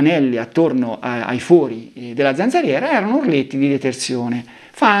anelli attorno ai fori della zanzariera erano orletti di detersione.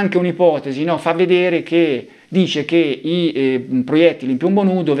 Fa anche un'ipotesi, no? Fa vedere che dice che i proiettili in piombo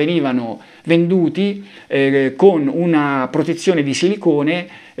nudo venivano venduti con una protezione di silicone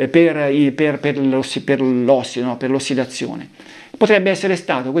per l'ossido, no? Per l'ossidazione. Potrebbe essere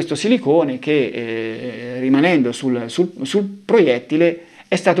stato questo silicone che rimanendo sul proiettile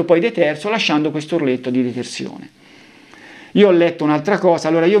è stato poi deterso lasciando questo orletto di detersione. Io ho letto un'altra cosa,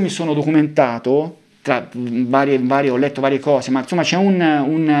 allora io mi sono documentato, ho letto varie cose, ma insomma c'è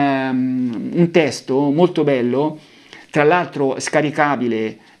un testo molto bello, tra l'altro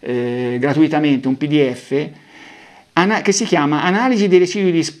scaricabile gratuitamente, un PDF, che si chiama Analisi dei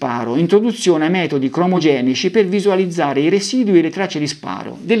residui di sparo, introduzione ai metodi cromogenici per visualizzare i residui e le tracce di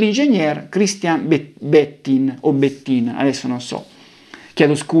sparo, dell'ingegner Christian Bettin, o Bettin, adesso non so,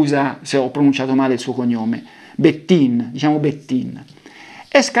 chiedo scusa se ho pronunciato male il suo cognome, Bettin, diciamo Bettin.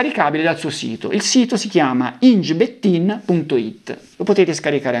 È scaricabile dal suo sito, il sito si chiama ingbettin.it, lo potete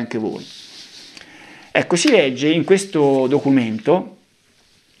scaricare anche voi. Ecco, si legge in questo documento: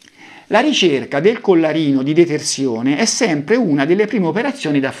 la ricerca del collarino di detersione è sempre una delle prime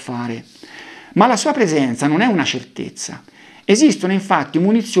operazioni da fare. ma la sua presenza non è una certezza. Esistono infatti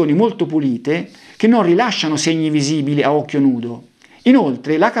munizioni molto pulite che non rilasciano segni visibili a occhio nudo.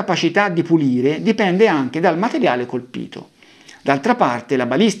 Inoltre, la capacità di pulire dipende anche dal materiale colpito. D'altra parte, la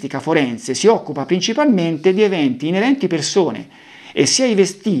balistica forense si occupa principalmente di eventi inerenti persone e sia i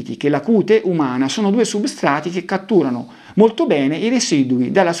vestiti che la cute umana sono due substrati che catturano molto bene i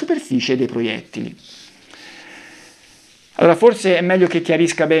residui dalla superficie dei proiettili. Allora, forse è meglio che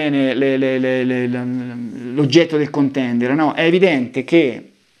chiarisca bene l'oggetto del contendere, no? È evidente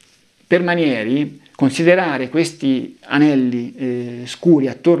che per Manieri considerare questi anelli scuri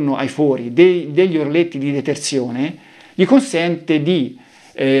attorno ai fori degli orletti di detersione gli consente di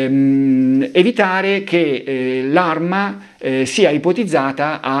evitare che l'arma sia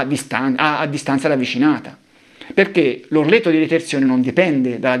ipotizzata a distanza ravvicinata, perché l'orletto di detersione non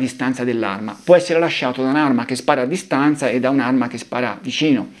dipende dalla distanza dell'arma, può essere lasciato da un'arma che spara a distanza e da un'arma che spara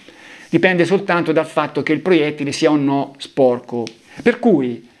vicino, dipende soltanto dal fatto che il proiettile sia o no sporco, per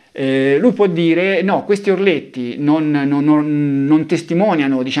cui lui può dire no, questi orletti non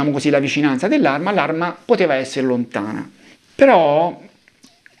testimoniano, diciamo così, la vicinanza dell'arma, l'arma poteva essere lontana. Però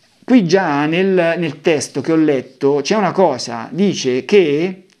qui già nel testo che ho letto c'è una cosa, dice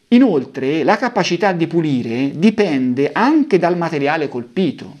che inoltre la capacità di pulire dipende anche dal materiale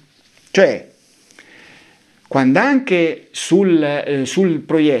colpito, cioè quando anche sul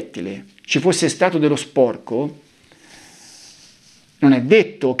proiettile ci fosse stato dello sporco, non è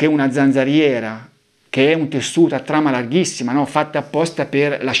detto che una zanzariera, che è un tessuto a trama larghissima, no, fatta apposta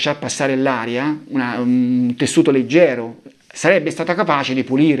per lasciar passare l'aria, un tessuto leggero, sarebbe stata capace di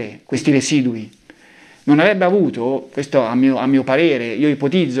pulire questi residui. Non avrebbe avuto, questo a mio parere, io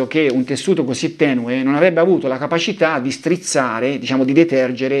ipotizzo che un tessuto così tenue non avrebbe avuto la capacità di strizzare, diciamo di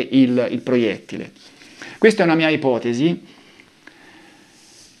detergere il proiettile. Questa è una mia ipotesi,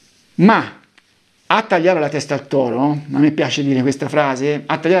 ma a tagliare la testa al toro, a me piace dire questa frase,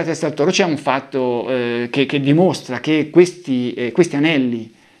 a tagliare la testa al toro c'è un fatto che dimostra che questi anelli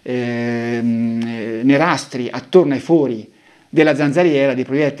nerastri attorno ai fori della zanzariera, dei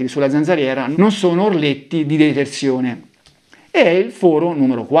proiettili sulla zanzariera, non sono orletti di detersione. È il foro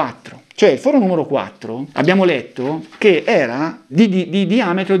numero 4. Cioè il foro numero 4 abbiamo letto che era di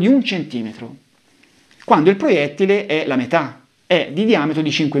diametro di 1 centimetro, quando il proiettile è la metà, è di diametro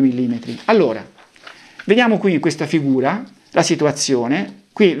di 5 mm. Allora, vediamo qui in questa figura la situazione.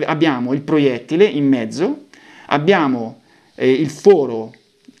 Qui abbiamo il proiettile in mezzo, abbiamo il foro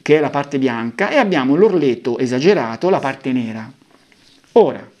che è la parte bianca e abbiamo l'orletto esagerato, la parte nera.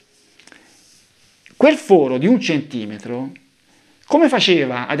 Ora, quel foro di 1 centimetro come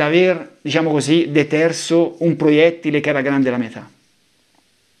faceva ad aver, diciamo così, deterso un proiettile che era grande la metà?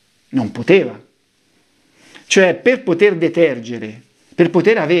 Non poteva. Cioè, per poter detergere, per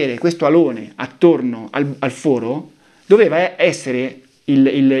poter avere questo alone attorno al foro, doveva essere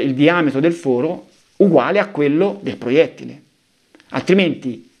il diametro del foro uguale a quello del proiettile.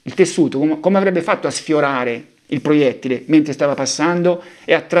 Altrimenti il tessuto come avrebbe fatto a sfiorare il proiettile mentre stava passando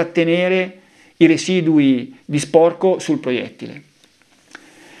e a trattenere i residui di sporco sul proiettile?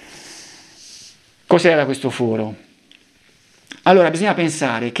 Cos'era questo foro? Allora bisogna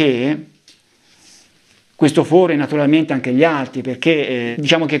pensare che questo foro e naturalmente anche gli altri, perché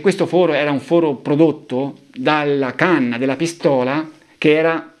diciamo che questo foro era un foro prodotto dalla canna della pistola che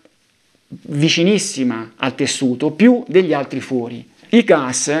era vicinissima al tessuto più degli altri fori. I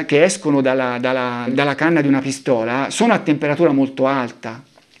gas che escono dalla canna di una pistola sono a temperatura molto alta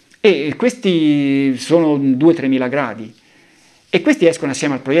e questi sono 2-3 mila gradi e questi escono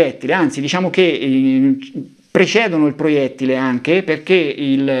assieme al proiettile, anzi diciamo che precedono il proiettile anche perché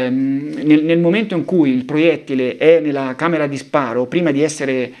nel momento in cui il proiettile è nella camera di sparo, prima di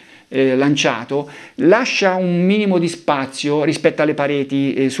essere lanciato, lascia un minimo di spazio rispetto alle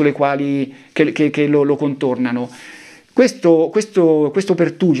pareti sulle quali che lo contornano. Questo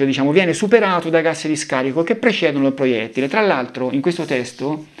pertugio, diciamo, viene superato dai gas di scarico che precedono il proiettile. Tra l'altro in questo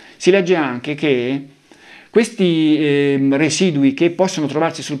testo si legge anche che questi residui che possono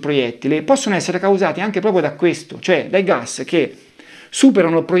trovarsi sul proiettile possono essere causati anche proprio da questo, cioè dai gas che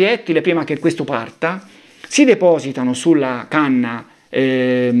superano il proiettile prima che questo parta, si depositano sulla canna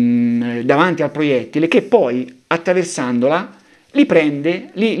davanti al proiettile che poi attraversandola li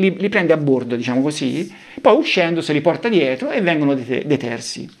prende a bordo, diciamo così, poi uscendo se li porta dietro e vengono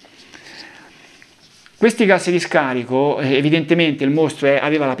detersi. Questi gas di scarico, evidentemente il mostro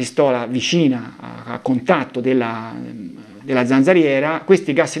aveva la pistola vicina a contatto della zanzariera,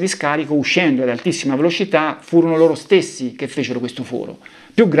 questi gas di scarico uscendo ad altissima velocità furono loro stessi che fecero questo foro,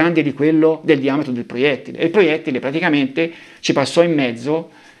 più grande di quello del diametro del proiettile. E il proiettile praticamente ci passò in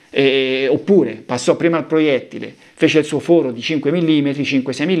mezzo Oppure passò prima il proiettile, fece il suo foro di 5 mm,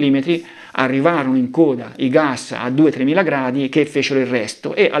 5-6 mm, arrivarono in coda i gas a 2-3 mila gradi che fecero il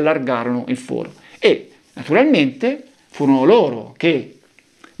resto e allargarono il foro. E naturalmente furono loro che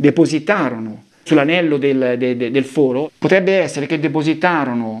depositarono sull'anello del foro, potrebbe essere che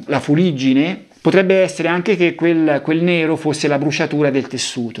depositarono la fuliggine, potrebbe essere anche che quel nero fosse la bruciatura del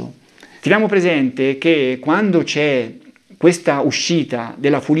tessuto. Teniamo presente che quando c'è questa uscita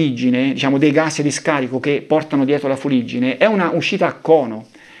della fuliggine, diciamo dei gas di scarico che portano dietro la fuliggine, è una uscita a cono.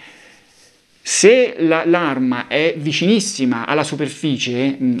 Se l'arma è vicinissima alla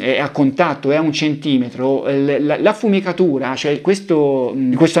superficie, è a contatto, è a 1 centimetro, la fumicatura, cioè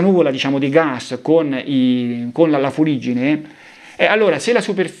questa nuvola diciamo, di gas con la fuliggine, allora se la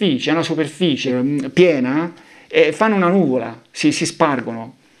superficie è una superficie piena, fanno una nuvola, si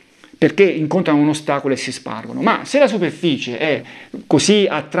spargono, perché incontrano un ostacolo e si spargono. Ma se la superficie è così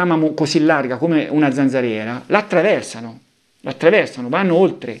a trama così larga come una zanzariera, l'attraversano, vanno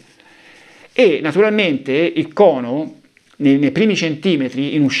oltre. E naturalmente il cono nei primi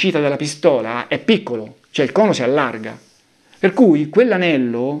centimetri in uscita dalla pistola è piccolo, cioè il cono si allarga, per cui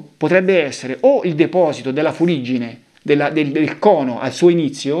quell'anello potrebbe essere o il deposito della fuliggine del cono al suo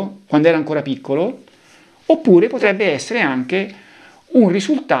inizio, quando era ancora piccolo, oppure potrebbe essere anche un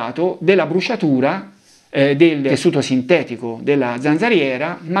risultato della bruciatura del tessuto sintetico della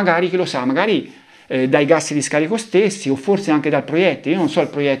zanzariera, magari, chi lo sa, magari dai gas di scarico stessi o forse anche dal proiettile. Io non so il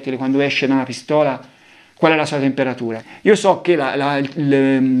proiettile quando esce da una pistola qual è la sua temperatura. Io so che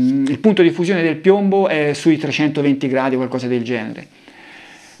il punto di fusione del piombo è sui 320 gradi o qualcosa del genere.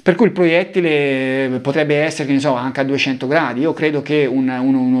 Per cui il proiettile potrebbe essere, che ne so, anche a 200 gradi. Io credo che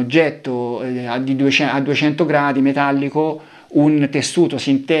un oggetto a 200 gradi metallico, un tessuto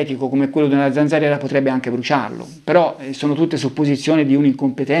sintetico come quello di una zanzariera potrebbe anche bruciarlo. Però sono tutte supposizioni di un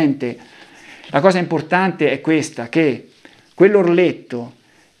incompetente. La cosa importante è questa, che quell'orletto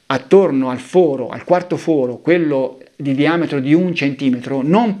attorno al foro, al quarto foro, quello di diametro di 1 centimetro,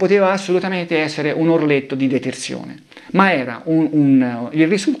 non poteva assolutamente essere un orletto di detersione, ma era il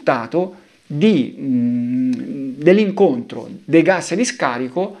risultato dell'incontro dei gas di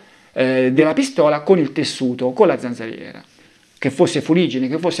scarico della pistola con il tessuto, con la zanzariera. Che fosse fuliggine,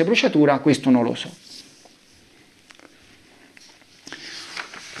 che fosse bruciatura, questo non lo so.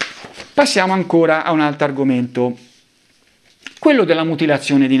 Passiamo ancora a un altro argomento, quello della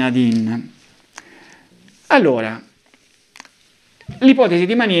mutilazione di Nadine. Allora, l'ipotesi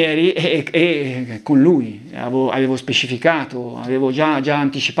di Manieri, e con lui avevo specificato, avevo già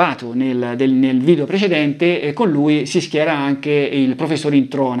anticipato nel video precedente, e con lui si schiera anche il professor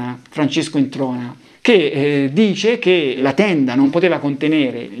Introna, Francesco Introna, che dice che la tenda non poteva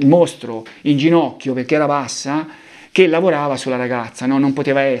contenere il mostro in ginocchio perché era bassa, che lavorava sulla ragazza, no? Non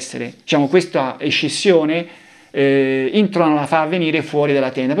poteva essere. Diciamo, questa escissione Introna la fa venire fuori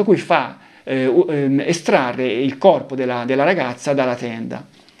dalla tenda, per cui fa estrarre il corpo della ragazza dalla tenda,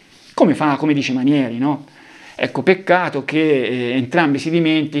 come dice Manieri, no? Ecco, peccato che entrambi si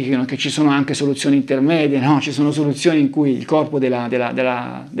dimentichino che ci sono anche soluzioni intermedie, no? Ci sono soluzioni in cui il corpo della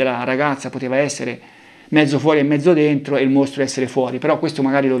ragazza poteva essere mezzo fuori e mezzo dentro e il mostro essere fuori, però questo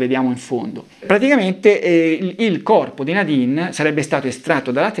magari lo vediamo in fondo. Praticamente il corpo di Nadine sarebbe stato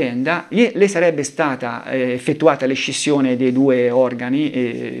estratto dalla tenda, le sarebbe stata effettuata l'escissione dei 2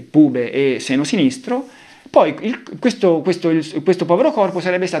 organi, pube e seno sinistro, poi questo povero corpo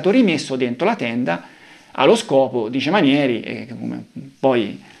sarebbe stato rimesso dentro la tenda allo scopo, dice Manieri, e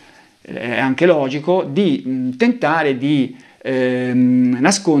poi è anche logico, di tentare di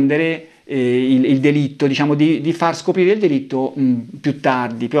nascondere il delitto, diciamo di far scoprire il delitto più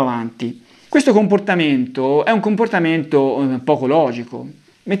tardi, più avanti. Questo comportamento è un comportamento poco logico.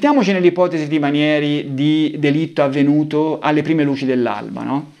 Mettiamoci nell'ipotesi di Manieri di delitto avvenuto alle prime luci dell'alba,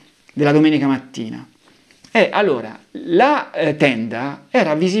 no? Della domenica mattina. Allora, la tenda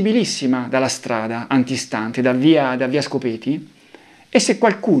era visibilissima dalla strada antistante, da via Scopeti, e se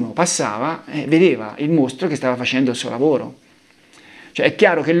qualcuno passava vedeva il mostro che stava facendo il suo lavoro. Cioè è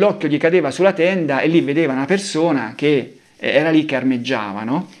chiaro che l'occhio gli cadeva sulla tenda e lì vedeva una persona che era lì che armeggiava,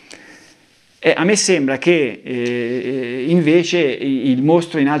 no? E a me sembra che invece il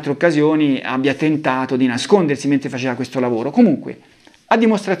mostro in altre occasioni abbia tentato di nascondersi mentre faceva questo lavoro. Comunque, a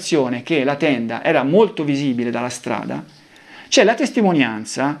dimostrazione che la tenda era molto visibile dalla strada, c'è la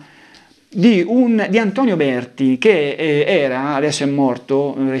testimonianza di Antonio Berti, che era, adesso è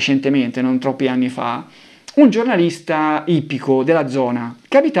morto recentemente, non troppi anni fa, un giornalista ippico della zona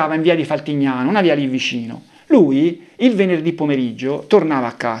che abitava in via di Faltignano, una via lì vicino. Lui il venerdì pomeriggio tornava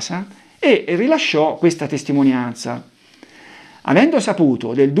a casa e rilasciò questa testimonianza. Avendo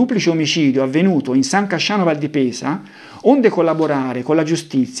saputo del duplice omicidio avvenuto in San Casciano Val di Pesa, onde collaborare con la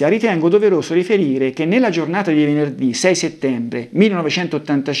giustizia, ritengo doveroso riferire che nella giornata di venerdì 6 settembre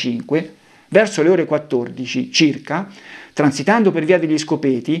 1985, verso le ore 14 circa, transitando per via degli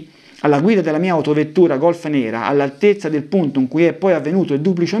Scopeti, alla guida della mia autovettura Golf nera, all'altezza del punto in cui è poi avvenuto il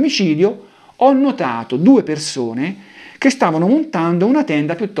duplice omicidio, ho notato 2 persone che stavano montando una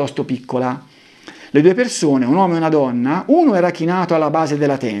tenda piuttosto piccola. Le 2 persone, un uomo e una donna, uno era chinato alla base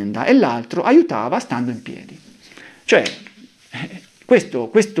della tenda e l'altro aiutava stando in piedi. Cioè, questo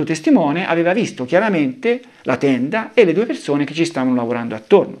testimone aveva visto chiaramente la tenda e le 2 persone che ci stavano lavorando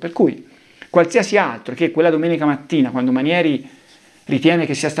attorno, per cui qualsiasi altro che quella domenica mattina, quando Manieri ritiene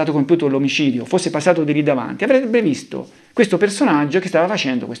che sia stato compiuto l'omicidio, fosse passato di lì davanti, avrebbe visto questo personaggio che stava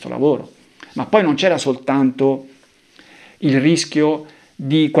facendo questo lavoro. Ma poi non c'era soltanto il rischio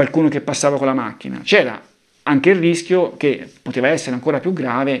di qualcuno che passava con la macchina, c'era anche il rischio, che poteva essere ancora più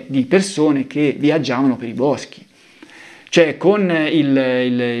grave, di persone che viaggiavano per i boschi. Cioè con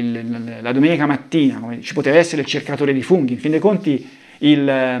la domenica mattina ci poteva essere il cercatore di funghi, in fin dei conti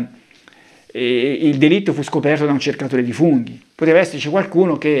il delitto fu scoperto da un cercatore di funghi, poteva esserci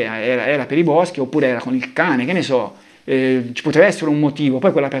qualcuno che era per i boschi oppure era con il cane, che ne so, ci poteva essere un motivo,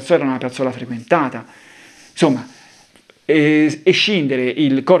 poi quella piazzola era una piazzola frequentata, insomma, e scindere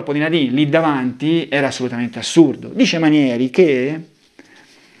il corpo di Nadine lì davanti era assolutamente assurdo. Dice Manieri che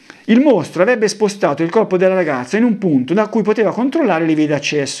il mostro avrebbe spostato il corpo della ragazza in un punto da cui poteva controllare le vie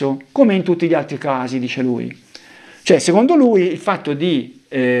d'accesso, come in tutti gli altri casi, dice lui. Cioè, secondo lui, il fatto di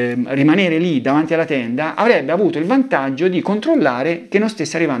rimanere lì davanti alla tenda avrebbe avuto il vantaggio di controllare che non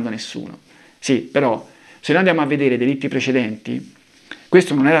stesse arrivando nessuno. Sì, però, se noi andiamo a vedere i delitti precedenti,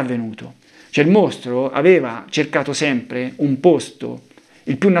 questo non era avvenuto. Cioè, il mostro aveva cercato sempre un posto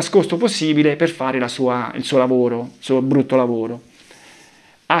il più nascosto possibile per fare il suo lavoro, il suo brutto lavoro.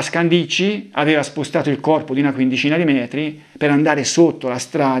 A Scandicci aveva spostato il corpo di una quindicina di metri per andare sotto la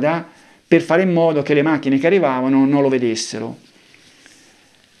strada per fare in modo che le macchine che arrivavano non lo vedessero.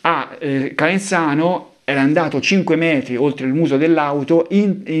 A Calenzano era andato 5 metri oltre il muso dell'auto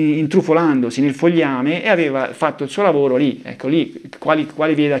intrufolandosi nel fogliame e aveva fatto il suo lavoro lì. Ecco, lì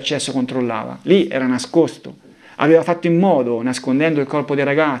quali vie d'accesso controllava. Lì era nascosto. Aveva fatto in modo, nascondendo il corpo del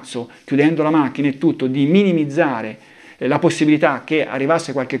ragazzo, chiudendo la macchina e tutto, di minimizzare la possibilità che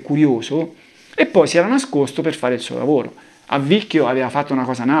arrivasse qualche curioso, e poi si era nascosto per fare il suo lavoro. A Vicchio aveva fatto una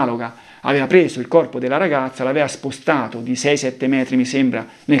cosa analoga, aveva preso il corpo della ragazza, l'aveva spostato di 6-7 metri, mi sembra,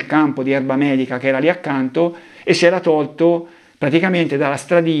 nel campo di erba medica che era lì accanto, e si era tolto praticamente dalla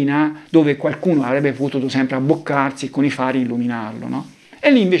stradina dove qualcuno avrebbe potuto sempre abboccarsi e con i fari illuminarlo, no?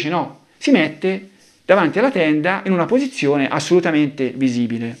 E lì invece no, si mette davanti alla tenda in una posizione assolutamente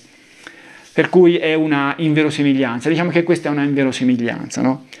visibile, per cui è una inverosimiglianza. Diciamo che questa è una inverosimiglianza,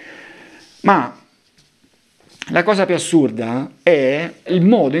 no? Ma la cosa più assurda è il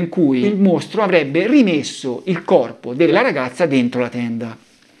modo in cui il mostro avrebbe rimesso il corpo della ragazza dentro la tenda.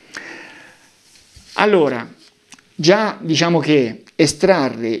 Allora, già diciamo che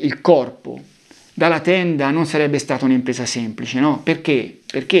estrarre il corpo dalla tenda non sarebbe stata un'impresa semplice, no? Perché?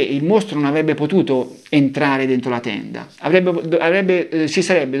 Perché il mostro non avrebbe potuto entrare dentro la tenda, si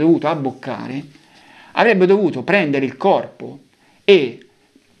sarebbe dovuto abboccare, avrebbe dovuto prendere il corpo e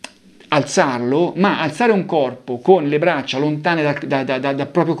alzarlo, ma alzare un corpo con le braccia lontane dal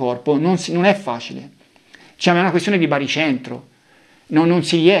proprio corpo non è facile. Cioè, è una questione di baricentro, non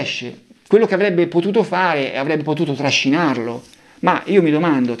si riesce. Quello che avrebbe potuto fare, avrebbe potuto trascinarlo, ma io mi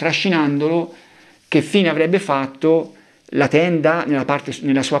domando, trascinandolo, che fine avrebbe fatto la tenda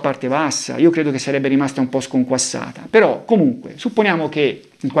nella sua parte bassa? Io credo che sarebbe rimasta un po' sconquassata. Però, comunque, supponiamo che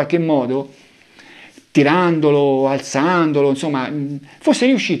in qualche modo, tirandolo, alzandolo, insomma, fosse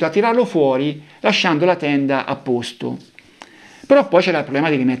riuscito a tirarlo fuori lasciando la tenda a posto. Però poi c'era il problema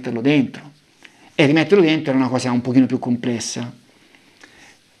di rimetterlo dentro, e rimetterlo dentro era una cosa un pochino più complessa.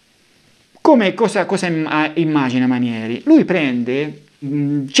 Cosa immagina Manieri? Lui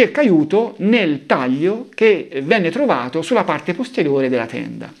cerca aiuto nel taglio che venne trovato sulla parte posteriore della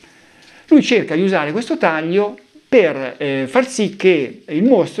tenda. Lui cerca di usare questo taglio per far sì che il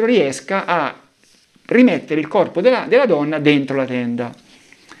mostro riesca a rimettere il corpo della donna dentro la tenda.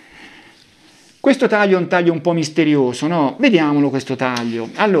 Questo taglio è un taglio un po' misterioso, no? Vediamolo questo taglio.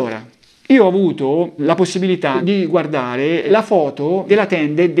 Allora, io ho avuto la possibilità di guardare la foto della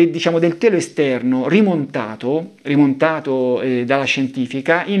tenda, diciamo del telo esterno rimontato dalla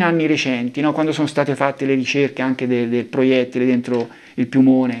scientifica in anni recenti, no? Quando sono state fatte le ricerche anche del proiettile dentro il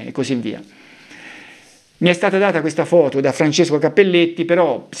piumone e così via. Mi è stata data questa foto da Francesco Cappelletti,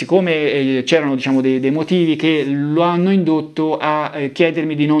 però siccome c'erano diciamo, dei motivi che lo hanno indotto a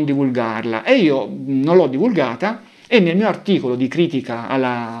chiedermi di non divulgarla, e io non l'ho divulgata, e nel mio articolo di critica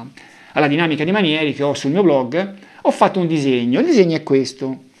alla dinamica di Manieri che ho sul mio blog ho fatto un disegno. Il disegno è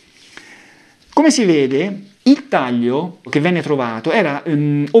questo. Come si vede, il taglio che venne trovato era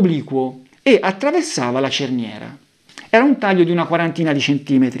obliquo e attraversava la cerniera. Era un taglio di una quarantina di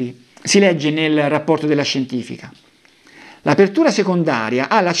centimetri. Si legge nel rapporto della scientifica. L'apertura secondaria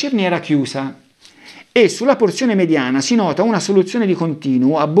ha la cerniera chiusa e sulla porzione mediana si nota una soluzione di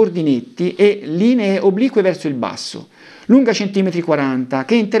continuo a bordinetti e linee oblique verso il basso, lunga centimetri 40,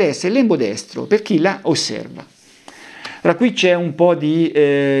 che interessa il lembo destro per chi la osserva. Allora, qui c'è un po' di...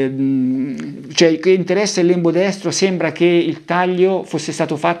 cioè che interessa il lembo destro, sembra che il taglio fosse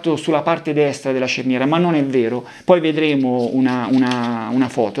stato fatto sulla parte destra della cerniera, ma non è vero. Poi vedremo una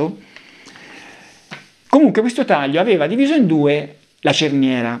foto. Comunque questo taglio aveva diviso in due la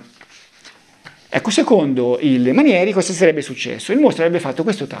cerniera. Ecco, secondo il Manieri cosa sarebbe successo? Il mostro avrebbe fatto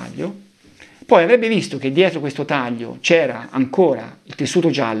questo taglio, poi avrebbe visto che dietro questo taglio c'era ancora il tessuto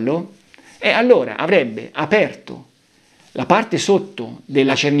giallo e allora avrebbe aperto la parte sotto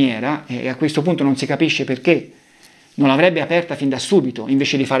della cerniera, e a questo punto non si capisce perché non l'avrebbe aperta fin da subito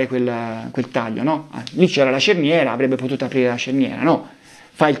invece di fare quel taglio, no? Lì c'era la cerniera, avrebbe potuto aprire la cerniera, no?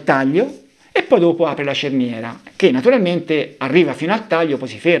 Fa il taglio e poi dopo apre la cerniera, che naturalmente arriva fino al taglio, poi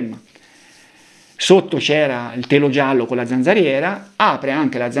si ferma. Sotto c'era il telo giallo con la zanzariera, apre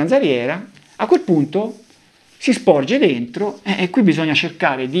anche la zanzariera, a quel punto si sporge dentro e qui bisogna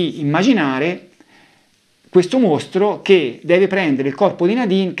cercare di immaginare questo mostro che deve prendere il corpo di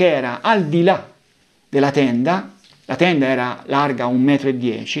Nadine, che era al di là della tenda. La tenda era larga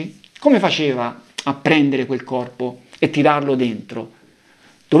 1,10 m, come faceva a prendere quel corpo e tirarlo dentro?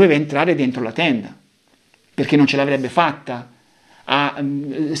 Doveva entrare dentro la tenda, perché non ce l'avrebbe fatta a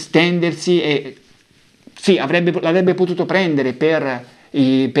stendersi e sì, l'avrebbe potuto prendere per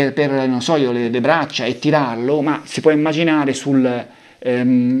non so io, le braccia e tirarlo, ma si può immaginare sul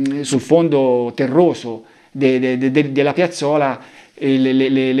fondo terroso della piazzola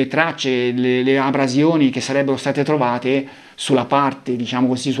le tracce, le abrasioni che sarebbero state trovate sulla parte, diciamo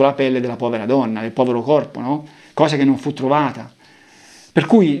così, sulla pelle della povera donna, del povero corpo, no? Cosa che non fu trovata. Per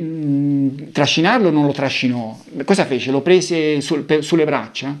cui trascinarlo non lo trascinò. Cosa fece? Lo prese sulle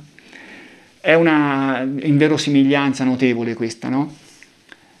braccia? È una inverosimiglianza notevole questa, no?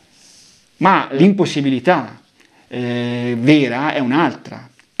 Ma l'impossibilità vera è un'altra,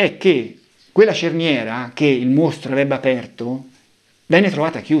 è che quella cerniera che il mostro avrebbe aperto venne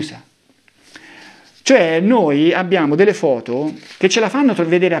trovata chiusa. Cioè noi abbiamo delle foto che ce la fanno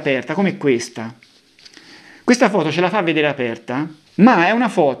vedere aperta, come questa. Questa foto ce la fa vedere aperta, ma è una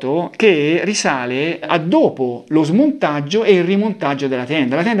foto che risale a dopo lo smontaggio e il rimontaggio della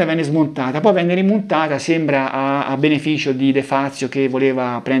tenda. La tenda venne smontata, poi venne rimontata, sembra a beneficio di De Fazio che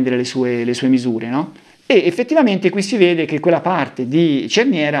voleva prendere le sue misure, no? E effettivamente qui si vede che quella parte di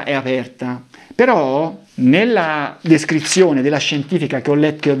cerniera è aperta, però nella descrizione della scientifica che ho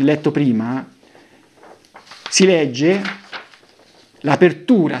letto prima si legge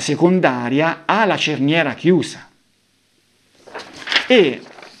l'apertura secondaria ha la cerniera chiusa. E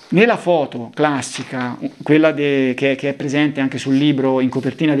nella foto classica, quella che è presente anche sul libro, in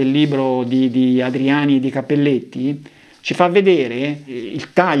copertina del libro di Adriani e di Cappelletti, ci fa vedere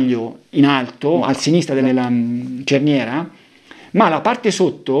il taglio in alto, a sinistra della cerniera, ma la parte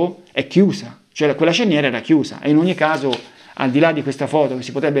sotto è chiusa, cioè quella cerniera era chiusa, e in ogni caso, al di là di questa foto, che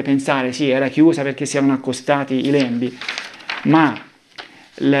si potrebbe pensare, sì, era chiusa perché si erano accostati i lembi, ma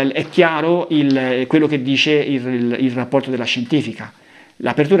è chiaro quello che dice il rapporto della scientifica.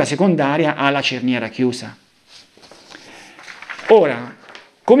 L'apertura secondaria ha la cerniera chiusa. Ora,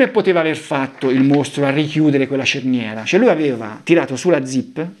 come poteva aver fatto il mostro a richiudere quella cerniera? Cioè lui aveva tirato su la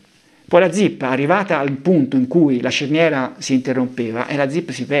zip, poi la zip arrivata al punto in cui la cerniera si interrompeva e la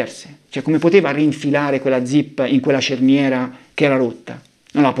zip si perse. Cioè come poteva rinfilare quella zip in quella cerniera che era rotta?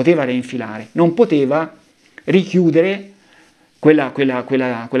 Non la poteva reinfilare, non poteva richiudere quella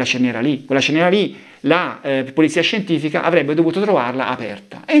cerniera lì. Quella cerniera lì la polizia scientifica avrebbe dovuto trovarla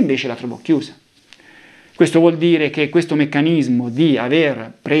aperta e invece la trovò chiusa. Questo vuol dire che questo meccanismo di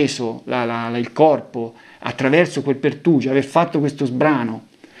aver preso il corpo attraverso quel pertugio, aver fatto questo sbrano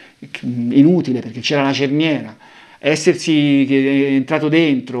inutile perché c'era la cerniera, essersi entrato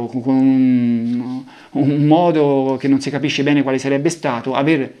dentro con un modo che non si capisce bene quale sarebbe stato,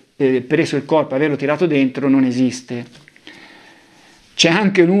 aver preso il corpo, averlo tirato dentro, non esiste. C'è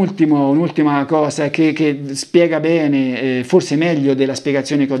anche un'ultima cosa che spiega bene, forse meglio della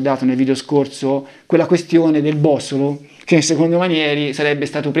spiegazione che ho dato nel video scorso, quella questione del bossolo, che secondo Manieri sarebbe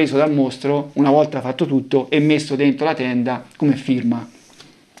stato preso dal mostro, una volta fatto tutto, e messo dentro la tenda come firma.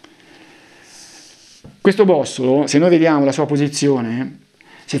 Questo bossolo, se noi vediamo la sua posizione,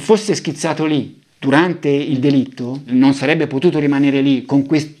 se fosse schizzato lì durante il delitto, non sarebbe potuto rimanere lì con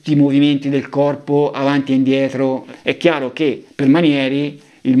questi movimenti del corpo avanti e indietro. È chiaro che per Manieri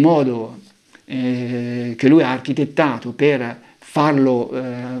il modo che lui ha architettato per farlo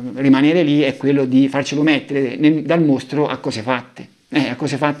rimanere lì è quello di farcelo mettere dal mostro a cose fatte. A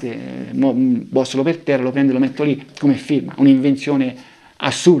cose fatte, bossolo per terra, lo prendo e lo metto lì come firma, un'invenzione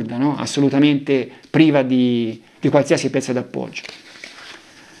assurda, no? Assolutamente priva di qualsiasi pezzo d'appoggio.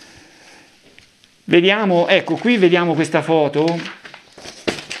 Vediamo, ecco, qui vediamo questa foto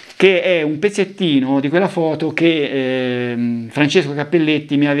che è un pezzettino di quella foto che Francesco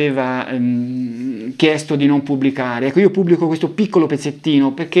Cappelletti mi aveva chiesto di non pubblicare. Ecco, io pubblico questo piccolo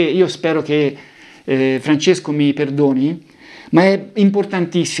pezzettino perché io spero che Francesco mi perdoni, ma è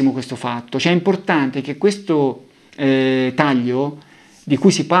importantissimo questo fatto, cioè è importante che questo taglio di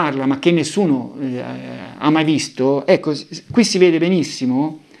cui si parla ma che nessuno ha mai visto, ecco, qui si vede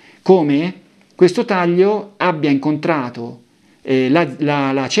benissimo come questo taglio abbia incontrato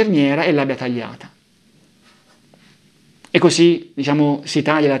la cerniera e l'abbia tagliata. E così, diciamo, si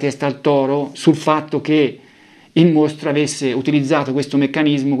taglia la testa al toro sul fatto che il mostro avesse utilizzato questo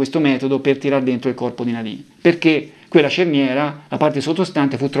meccanismo, questo metodo per tirare dentro il corpo di Nadine, perché quella cerniera, la parte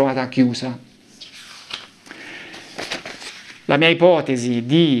sottostante, fu trovata chiusa. La mia ipotesi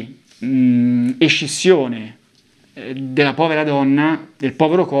di escissione della povera donna, del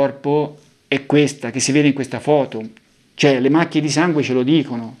povero corpo, è questa che si vede in questa foto, cioè le macchie di sangue ce lo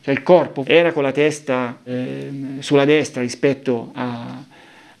dicono, cioè il corpo era con la testa sulla destra rispetto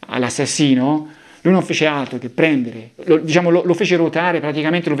all'assassino, lui non fece altro che prendere, lo fece ruotare,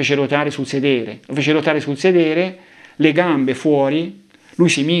 praticamente lo fece ruotare sul sedere, le gambe fuori, lui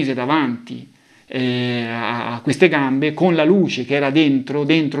si mise davanti a queste gambe con la luce che era dentro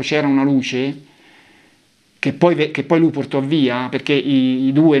c'era una luce che poi lui portò via, perché i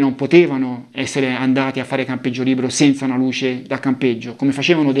due non potevano essere andati a fare campeggio libero senza una luce da campeggio, come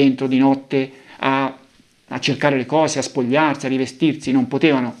facevano dentro di notte a cercare le cose, a spogliarsi, a rivestirsi, non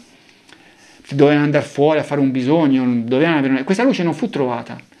potevano, dovevano andare fuori a fare un bisogno, questa luce non fu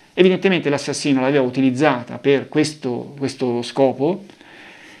trovata, evidentemente l'assassino l'aveva utilizzata per questo scopo.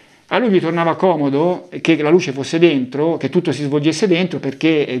 A lui gli tornava comodo che la luce fosse dentro, che tutto si svolgesse dentro,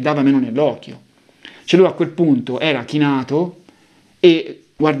 perché dava meno nell'occhio. Cioè lui a quel punto era chinato e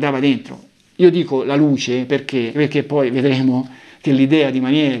guardava dentro. Io dico la luce perché poi vedremo che l'idea di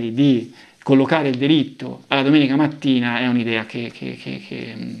Manieri di collocare il delitto alla domenica mattina è un'idea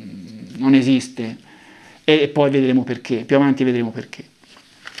che non esiste, e poi vedremo perché, più avanti vedremo perché.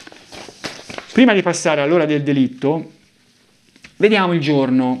 Prima di passare all'ora del delitto, vediamo il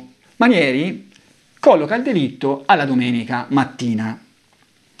giorno. Manieri colloca il delitto alla domenica mattina.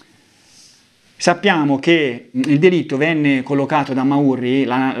 Sappiamo che il delitto venne collocato da Maurri,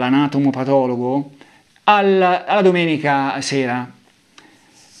 l'anatomopatologo, alla domenica sera,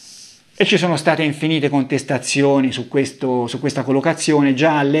 e ci sono state infinite contestazioni su questa collocazione.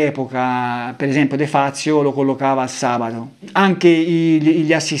 Già all'epoca, per esempio, De Fazio lo collocava al sabato. Anche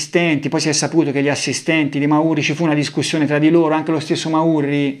gli assistenti, poi si è saputo che gli assistenti di Maurri, ci fu una discussione tra di loro, anche lo stesso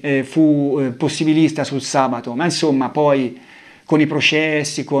Maurri fu possibilista sul sabato, ma insomma poi con i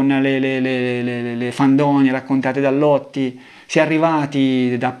processi, con le fandonie raccontate da Lotti, si è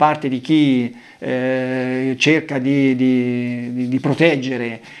arrivati da parte di chi cerca di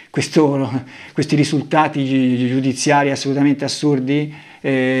proteggere questi risultati giudiziari assolutamente assurdi,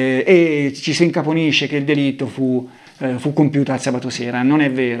 e ci si incaponisce che il delitto fu compiuto al sabato sera. Non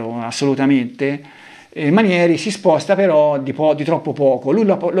è vero, assolutamente. Manieri si sposta però di troppo poco, lui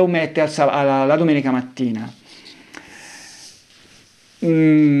lo mette alla domenica mattina.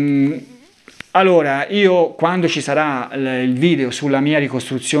 Allora, io quando ci sarà il video sulla mia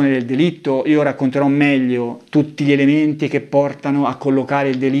ricostruzione del delitto, io racconterò meglio tutti gli elementi che portano a collocare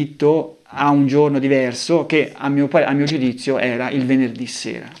il delitto a un giorno diverso, che a mio giudizio era il venerdì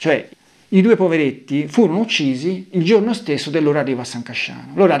sera. Cioè, i due poveretti furono uccisi il giorno stesso del loro arrivo a San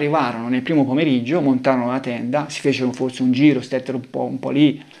Casciano. Loro arrivarono nel primo pomeriggio, montarono la tenda, si fecero forse un giro, stettero un po'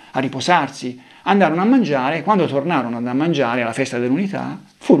 lì a riposarsi, andarono a mangiare, e quando tornarono a mangiare alla festa dell'unità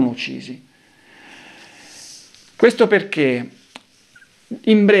furono uccisi. Questo perché,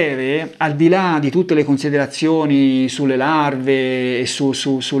 in breve, al di là di tutte le considerazioni sulle larve e sul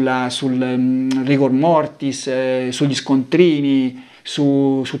rigor mortis, sugli scontrini,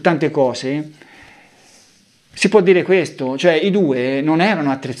 su tante cose, si può dire questo, cioè i due non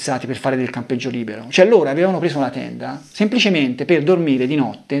erano attrezzati per fare del campeggio libero, cioè loro avevano preso la tenda semplicemente per dormire di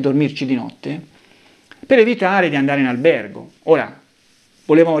notte, dormirci di notte, per evitare di andare in albergo. Ora,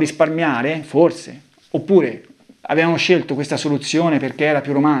 volevano risparmiare? Forse, oppure avevano scelto questa soluzione perché era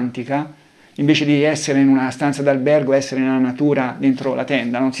più romantica, invece di essere in una stanza d'albergo, essere nella natura dentro la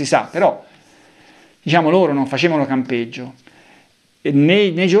tenda, non si sa, però diciamo loro non facevano campeggio.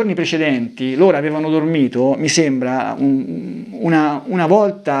 Nei giorni precedenti loro avevano dormito, mi sembra, una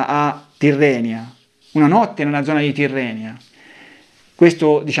volta a Tirrenia, una notte nella zona di Tirrenia.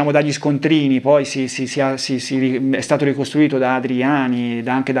 Questo diciamo dagli scontrini, poi è stato ricostruito da Adriani,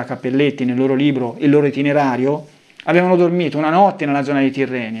 anche da Cappelletti nel loro libro, il loro itinerario. Avevano dormito una notte nella zona di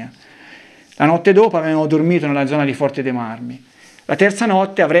Tirrenia, la notte dopo avevano dormito nella zona di Forte dei Marmi, la terza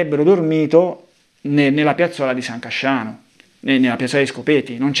notte avrebbero dormito nella piazzola di San Casciano, nella piazzola di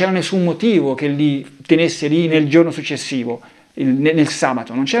Scopeti. Non c'era nessun motivo che li tenesse lì nel giorno successivo, nel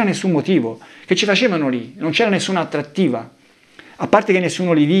sabato, non c'era nessun motivo. Che ci facevano lì? Non c'era nessuna attrattiva, a parte che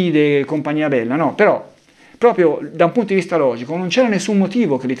nessuno li vide, compagnia bella, no, però proprio da un punto di vista logico non c'era nessun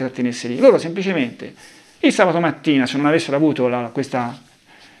motivo che li trattenesse lì. Loro semplicemente il sabato mattina, se non avessero avuto questa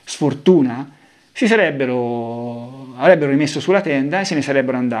sfortuna, avrebbero rimesso sulla tenda e se ne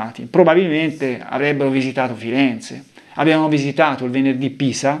sarebbero andati. Probabilmente avrebbero visitato Firenze, avevano visitato il venerdì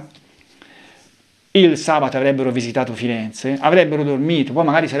Pisa, il sabato avrebbero visitato Firenze, avrebbero dormito, poi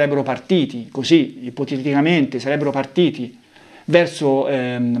magari sarebbero partiti, così ipoteticamente sarebbero partiti verso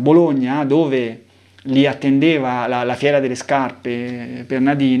Bologna, dove li attendeva la fiera delle scarpe per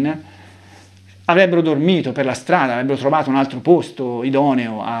Nadine. Avrebbero dormito per la strada, avrebbero trovato un altro posto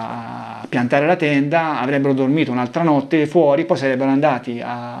idoneo a piantare la tenda, avrebbero dormito un'altra notte fuori, poi sarebbero andati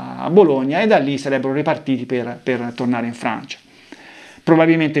a Bologna e da lì sarebbero ripartiti per tornare in Francia.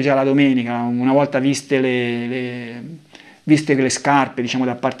 Probabilmente già la domenica, una volta viste le scarpe, diciamo,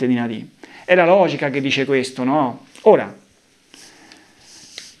 da parte di Nadine. È la logica che dice questo, no? Ora,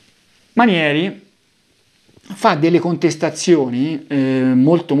 Manieri fa delle contestazioni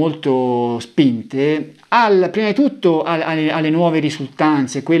molto molto spinte, prima di tutto alle nuove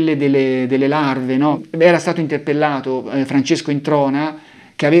risultanze, quelle delle larve, no? Era stato interpellato Francesco Introna,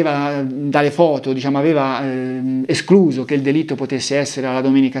 che aveva, dalle foto, diciamo, aveva escluso che il delitto potesse essere alla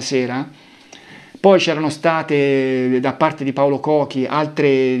domenica sera. Poi c'erano state da parte di Paolo Cochi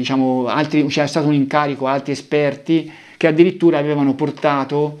c'era stato un incarico a altri esperti che addirittura avevano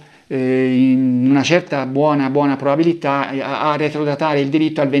portato in una certa buona probabilità a retrodatare il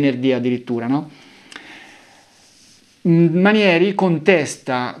delitto al venerdì addirittura, no? Manieri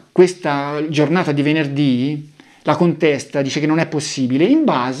contesta questa giornata di venerdì, la contesta, dice che non è possibile in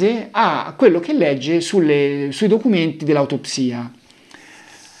base a quello che legge sui documenti dell'autopsia.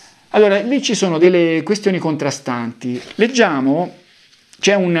 Allora, lì ci sono delle questioni contrastanti. Leggiamo.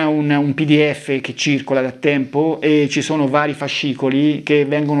 C'è un PDF che circola da tempo e ci sono vari fascicoli che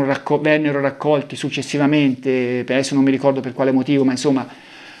vennero raccolti successivamente, per adesso non mi ricordo per quale motivo, ma insomma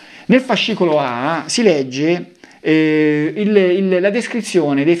nel fascicolo A si legge la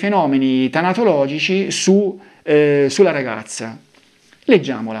descrizione dei fenomeni tanatologici sulla ragazza.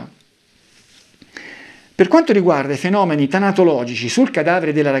 Leggiamola. Per quanto riguarda i fenomeni tanatologici sul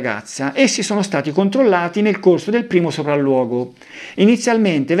cadavere della ragazza, essi sono stati controllati nel corso del primo sopralluogo,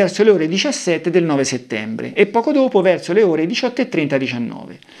 inizialmente verso le ore 17 del 9 settembre e poco dopo verso le ore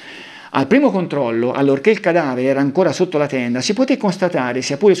 18:30-19. Al primo controllo, allorché il cadavere era ancora sotto la tenda, si poté constatare,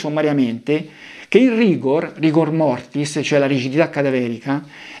 sia pure sommariamente, che il rigor mortis, cioè la rigidità cadaverica,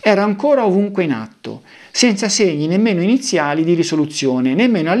 era ancora ovunque in atto, senza segni nemmeno iniziali di risoluzione,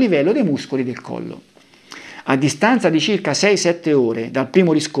 nemmeno a livello dei muscoli del collo. A distanza di circa 6-7 ore dal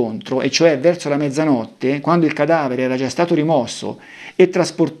primo riscontro, e cioè verso la mezzanotte, quando il cadavere era già stato rimosso e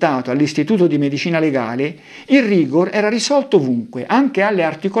trasportato all'Istituto di Medicina Legale, il rigor era risolto ovunque, anche alle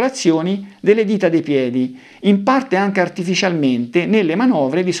articolazioni delle dita dei piedi, in parte anche artificialmente nelle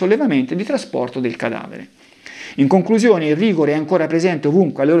manovre di sollevamento e di trasporto del cadavere. In conclusione, il rigor è ancora presente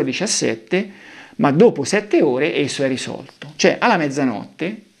ovunque alle ore 17, ma dopo 7 ore esso è risolto. Cioè, alla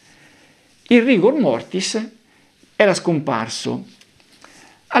mezzanotte, il rigor mortis era scomparso.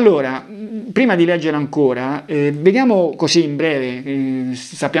 Allora, prima di leggere ancora, vediamo così in breve,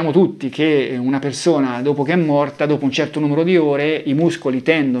 sappiamo tutti che una persona dopo che è morta, dopo un certo numero di ore, i muscoli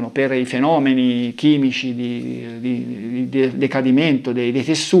tendono, per i fenomeni chimici di decadimento dei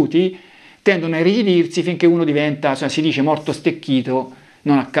tessuti, tendono a irrigidirsi finché uno diventa, si dice morto stecchito,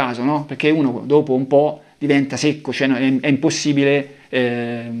 non a caso, no? Perché uno dopo un po' diventa secco, cioè è impossibile,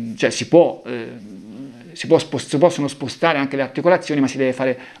 cioè si può si possono spostare anche le articolazioni, ma si deve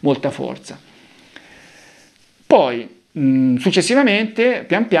fare molta forza. Poi successivamente,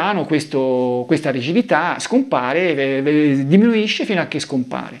 pian piano, questa rigidità scompare, diminuisce fino a che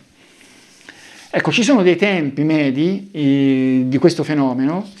scompare. Ecco, ci sono dei tempi medi di questo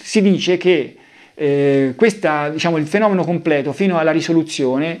fenomeno. Si dice che diciamo, il fenomeno completo fino alla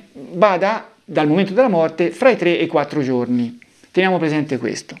risoluzione vada dal momento della morte fra i 3 e i 4 giorni. Teniamo presente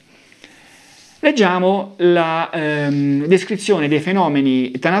questo. Leggiamo la descrizione dei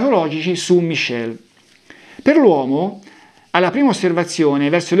fenomeni tanatologici su Michel. Per l'uomo, alla prima osservazione,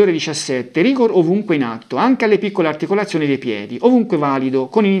 verso le ore 17, rigor ovunque in atto, anche alle piccole articolazioni dei piedi, ovunque valido,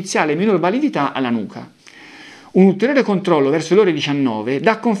 con iniziale minor validità alla nuca. Un ulteriore controllo verso le ore 19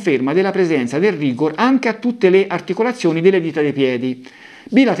 dà conferma della presenza del rigor anche a tutte le articolazioni delle dita dei piedi,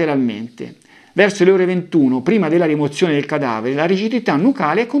 bilateralmente. Verso le ore 21, prima della rimozione del cadavere, la rigidità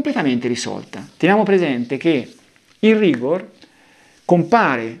nucale è completamente risolta. Teniamo presente che il rigor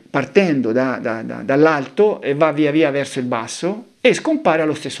compare partendo dall'alto e va via via verso il basso e scompare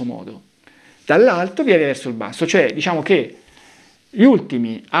allo stesso modo, dall'alto via via verso il basso, cioè diciamo che gli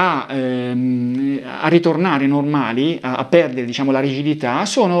ultimi a ritornare normali, a perdere diciamo, la rigidità,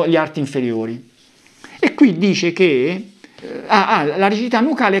 sono gli arti inferiori. E qui dice che la rigidità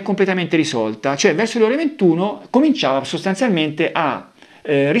nucale è completamente risolta, cioè verso le ore 21 cominciava sostanzialmente a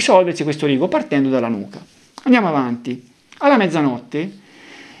risolversi questo rigor partendo dalla nuca. Andiamo avanti. Alla mezzanotte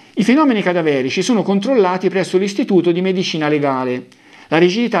i fenomeni cadaverici sono controllati presso l'Istituto di Medicina Legale. La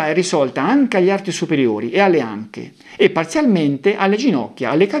rigidità è risolta anche agli arti superiori e alle anche, e parzialmente alle ginocchia,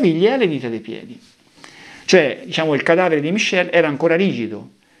 alle caviglie e alle dita dei piedi. Cioè, diciamo, il cadavere di Michel era ancora rigido,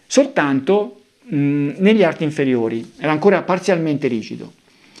 soltanto negli arti inferiori, era ancora parzialmente rigido.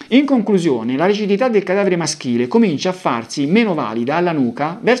 In conclusione, la rigidità del cadavere maschile comincia a farsi meno valida alla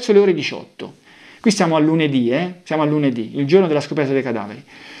nuca verso le ore 18. Qui siamo al lunedì, siamo al lunedì, il giorno della scoperta dei cadaveri,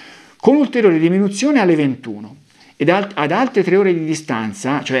 con ulteriore diminuzione alle 21 ed ad altre 3 ore di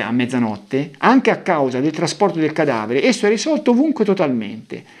distanza, cioè a mezzanotte, anche a causa del trasporto del cadavere, esso è risolto ovunque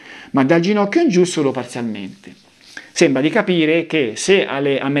totalmente, ma dal ginocchio in giù solo parzialmente. Sembra di capire che se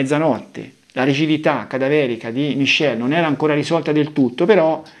a mezzanotte la rigidità cadaverica di Michel non era ancora risolta del tutto,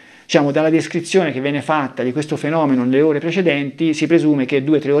 però diciamo, dalla descrizione che viene fatta di questo fenomeno nelle ore precedenti si presume che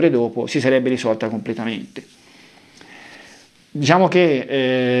 2 o 3 ore dopo si sarebbe risolta completamente. Diciamo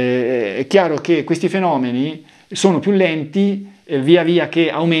che è chiaro che questi fenomeni sono più lenti via via che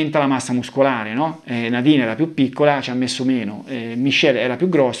aumenta la massa muscolare, no? Nadine era più piccola, ci ha messo meno, Michel era più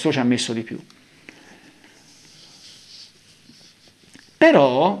grosso, ci ha messo di più.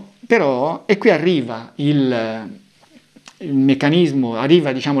 Però, e qui arriva il meccanismo,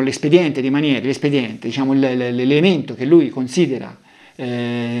 arriva diciamo, l'espediente di Manieri, diciamo, l'elemento che lui considera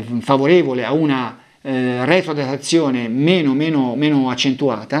favorevole a una retrodatazione meno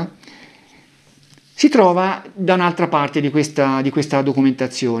accentuata, si trova da un'altra parte di questa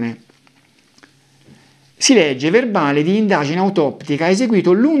documentazione. Si legge verbale di indagine autoptica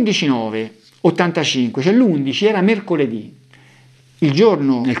eseguito l'11/9/85, cioè l'11 era mercoledì. Il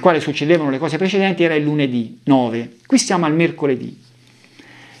giorno nel quale succedevano le cose precedenti era il lunedì 9, qui siamo al mercoledì.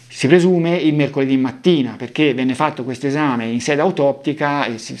 Si presume il mercoledì mattina, perché venne fatto questo esame in sede autoptica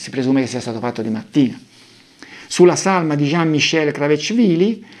e si presume che sia stato fatto di mattina. Sulla salma di Jean-Michel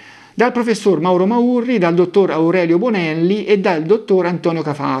Cravecchivili, dal professor Mauro Maurri, dal dottor Aurelio Bonelli e dal dottor Antonio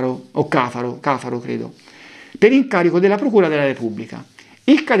Cafaro, credo, per incarico della Procura della Repubblica.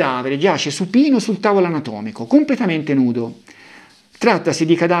 Il cadavere giace supino sul tavolo anatomico, completamente nudo. Trattasi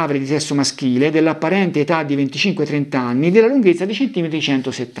di cadavere di sesso maschile dell'apparente età di 25-30 anni e della lunghezza di centimetri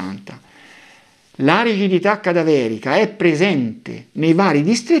 170. La rigidità cadaverica è presente nei vari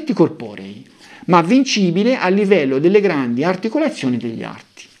distretti corporei, ma vincibile a livello delle grandi articolazioni degli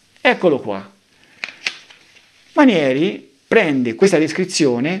arti. Eccolo qua. Manieri prende questa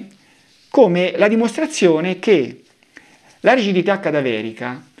descrizione come la dimostrazione che la rigidità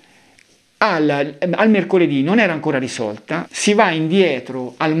cadaverica al mercoledì non era ancora risolta, si va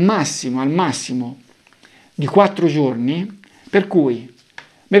indietro al massimo di 4 giorni, per cui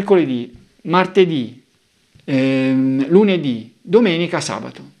mercoledì, martedì, lunedì, domenica,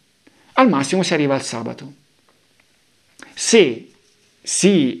 sabato. Al massimo si arriva al sabato. Se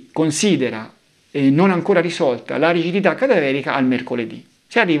si considera non ancora risolta la rigidità cadaverica al mercoledì,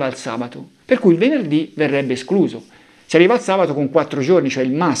 si arriva al sabato, per cui il venerdì verrebbe escluso. Si arriva al sabato con 4 giorni, cioè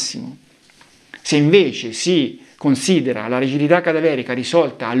il massimo. Se invece si considera la rigidità cadaverica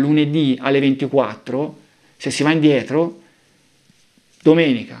risolta al lunedì alle 24, se si va indietro,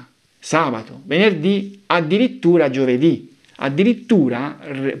 domenica, sabato, venerdì, addirittura giovedì. Addirittura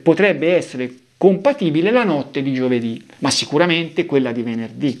potrebbe essere compatibile la notte di giovedì, ma sicuramente quella di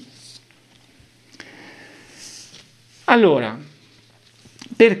venerdì. Allora,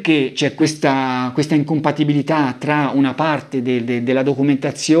 perché c'è questa incompatibilità tra una parte della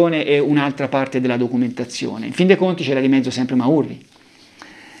documentazione e un'altra parte della documentazione? In fin dei conti c'era di mezzo sempre Maurri.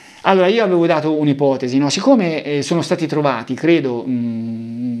 Allora, io avevo dato un'ipotesi, no? Siccome sono stati trovati, credo, nei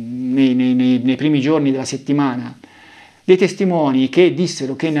primi giorni della settimana, dei testimoni che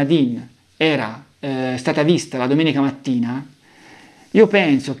dissero che Nadine era stata vista la domenica mattina, io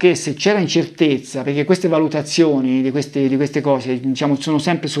penso che se c'era incertezza, perché queste valutazioni di queste cose, diciamo, sono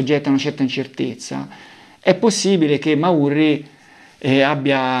sempre soggette a una certa incertezza, è possibile che Maurri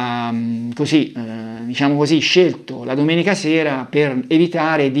abbia diciamo così, scelto la domenica sera per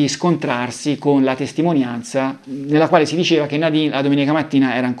evitare di scontrarsi con la testimonianza nella quale si diceva che Nadine la domenica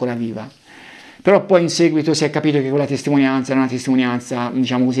mattina era ancora viva. Però poi in seguito si è capito che quella testimonianza era una testimonianza,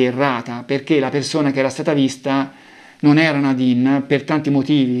 diciamo così, errata, perché la persona che era stata vista non era Nadine per tanti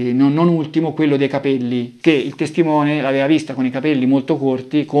motivi, non ultimo quello dei capelli, che il testimone l'aveva vista con i capelli molto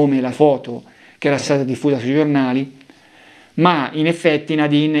corti, come la foto che era stata diffusa sui giornali, ma in effetti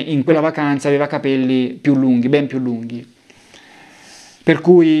Nadine in quella vacanza aveva capelli più lunghi, ben più lunghi. Per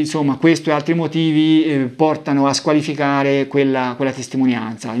cui, insomma, questo e altri motivi portano a squalificare quella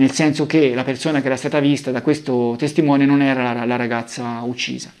testimonianza, nel senso che la persona che era stata vista da questo testimone non era la ragazza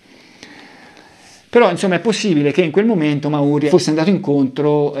uccisa. Però, insomma, è possibile che in quel momento Maurri fosse andato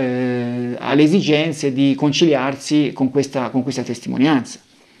incontro alle esigenze di conciliarsi con questa testimonianza.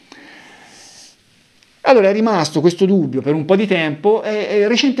 Allora è rimasto questo dubbio per un po' di tempo e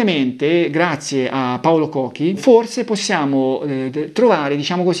recentemente, grazie a Paolo Cochi, forse possiamo trovare,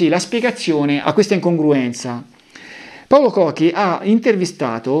 diciamo così, la spiegazione a questa incongruenza. Paolo Cochi ha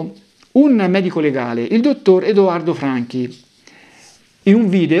intervistato un medico legale, il dottor Edoardo Franchi, in un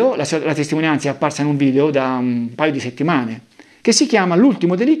video, la testimonianza è apparsa in un video da un paio di settimane, che si chiama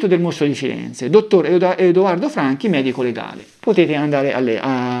L'ultimo delitto del Mostro di Firenze, dottor Edoardo Franchi, medico legale. Potete andare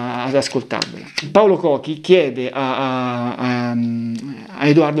ad ascoltarvela. Paolo Cochi chiede a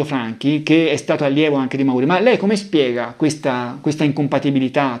Edoardo Franchi, che è stato allievo anche di Maurri, ma lei come spiega questa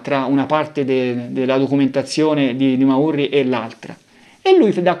incompatibilità tra una parte della documentazione di Maurri e l'altra? E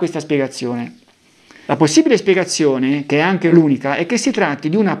lui dà questa spiegazione. La possibile spiegazione, che è anche l'unica, è che si tratti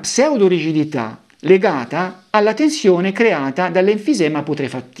di una pseudorigidità legata alla tensione creata dall'enfisema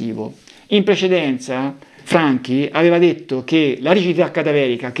putrefattivo. In precedenza Franchi aveva detto che la rigidità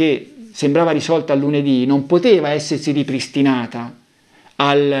cadaverica, che sembrava risolta al lunedì, non poteva essersi ripristinata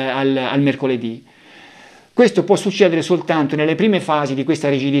al mercoledì. Questo può succedere soltanto nelle prime fasi di questa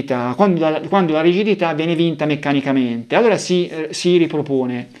rigidità, quando la rigidità viene vinta meccanicamente, allora si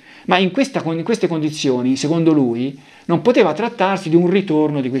ripropone. Ma in queste condizioni, secondo lui, non poteva trattarsi di un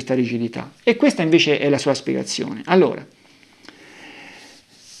ritorno di questa rigidità. E questa invece è la sua spiegazione. Allora,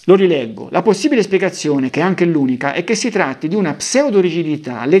 lo rileggo. La possibile spiegazione, che è anche l'unica, è che si tratti di una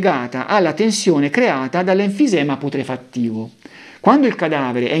pseudorigidità legata alla tensione creata dall'enfisema putrefattivo. Quando il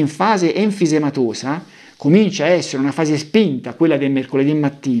cadavere è in fase enfisematosa, comincia a essere una fase spinta, quella del mercoledì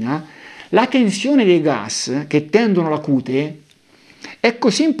mattina, la tensione dei gas che tendono la cute è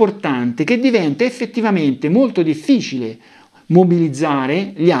così importante che diventa effettivamente molto difficile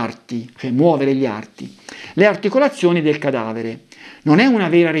mobilizzare gli arti, cioè muovere gli arti, le articolazioni del cadavere. Non è una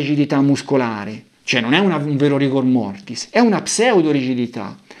vera rigidità muscolare, cioè non è un vero rigor mortis, è una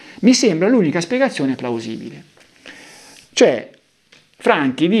pseudorigidità. Mi sembra l'unica spiegazione plausibile. Cioè,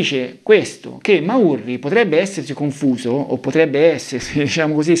 Franchi dice questo, che Maurri potrebbe essersi confuso, o potrebbe essersi,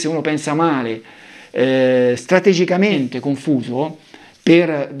 diciamo così, se uno pensa male, strategicamente confuso,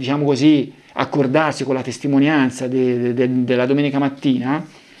 per, diciamo così, accordarsi con la testimonianza della domenica mattina,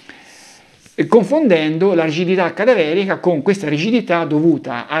 confondendo la rigidità cadaverica con questa rigidità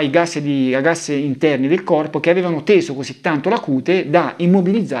dovuta ai gas interni del corpo che avevano teso così tanto la cute da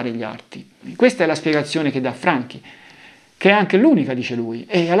immobilizzare gli arti. Questa è la spiegazione che dà Franchi, che è anche l'unica, dice lui,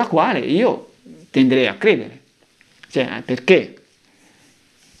 e alla quale io tenderei a credere. Cioè, perché?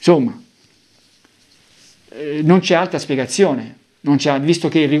 Insomma, non c'è altra spiegazione. Visto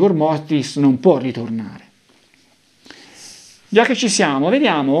che il rigor mortis non può ritornare. Già che ci siamo,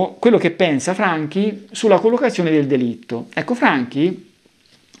 vediamo quello che pensa Franchi sulla collocazione del delitto. Ecco, Franchi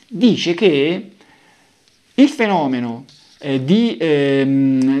dice che il fenomeno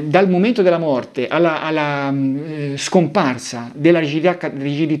dal momento della morte alla scomparsa della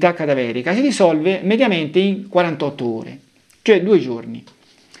rigidità cadaverica si risolve mediamente in 48 ore, cioè 2 giorni.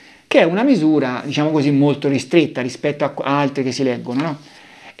 Che è una misura, diciamo così, molto ristretta rispetto a altre che si leggono, no?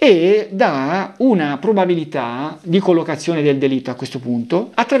 e dà una probabilità di collocazione del delitto a questo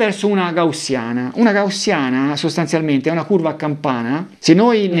punto attraverso una gaussiana. Una gaussiana sostanzialmente è una curva a campana. Se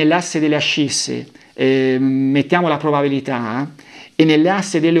noi nell'asse delle ascisse mettiamo la probabilità e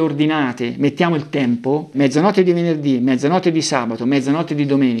nell'asse delle ordinate mettiamo il tempo, mezzanotte di venerdì, mezzanotte di sabato, mezzanotte di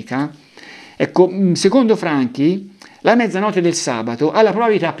domenica, ecco, secondo Franchi, la mezzanotte del sabato ha la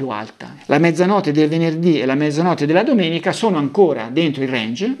probabilità più alta. La mezzanotte del venerdì e la mezzanotte della domenica sono ancora dentro il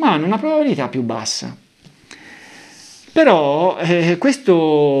range, ma hanno una probabilità più bassa. Però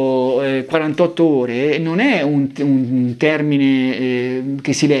questo 48 ore non è un termine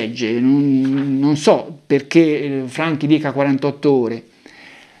che si legge, non so perché Franchi dica 48 ore.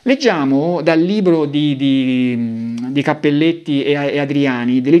 Leggiamo dal libro di Cappelletti e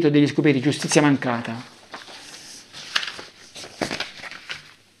Adriani, Delitto degli Scopeti, giustizia mancata.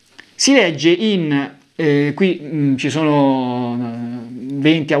 Si legge qui ci sono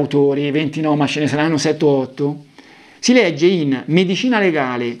 20 autori, 20 no, ma ce ne saranno 7 o 8. Si legge in Medicina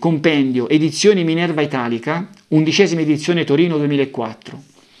Legale, compendio, edizioni Minerva Italica, 11ª edizione Torino 2004.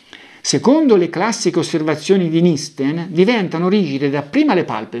 Secondo le classiche osservazioni di Nisten, diventano rigide dapprima le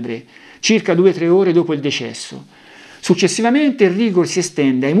palpebre, circa 2-3 ore dopo il decesso. Successivamente il rigor si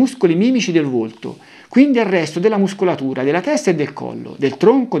estende ai muscoli mimici del volto, quindi al resto della muscolatura della testa e del collo, del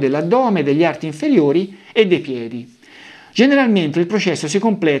tronco, dell'addome, degli arti inferiori e dei piedi. Generalmente il processo si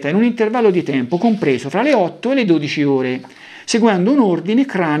completa in un intervallo di tempo compreso fra le 8 e le 12 ore, seguendo un ordine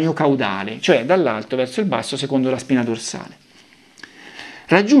cranio-caudale, cioè dall'alto verso il basso secondo la spina dorsale.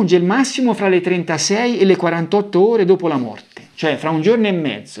 Raggiunge il massimo fra le 36 e le 48 ore dopo la morte, cioè fra un giorno e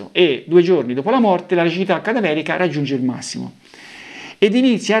mezzo e 2 giorni dopo la morte la rigidità cadaverica raggiunge il massimo. Ed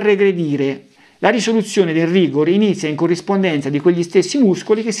inizia a regredire. La risoluzione del rigor inizia in corrispondenza di quegli stessi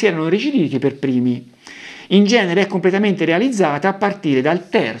muscoli che si erano irrigiditi per primi. In genere è completamente realizzata a partire dal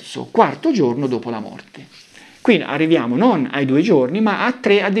 3-4 giorno dopo la morte. Qui arriviamo non ai 2 giorni, ma a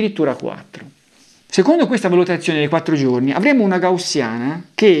 3, addirittura 4. Secondo questa valutazione dei 4 giorni avremo una gaussiana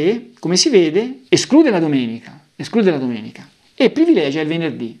che, come si vede, esclude la domenica e privilegia il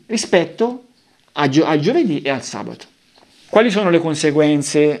venerdì rispetto al giovedì e al sabato. Quali sono le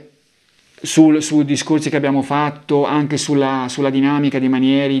conseguenze sui discorsi che abbiamo fatto, anche sulla dinamica di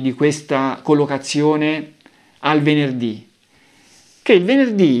Manieri di questa collocazione al venerdì? Che il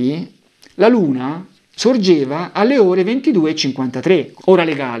venerdì la luna sorgeva alle ore 22:53, ora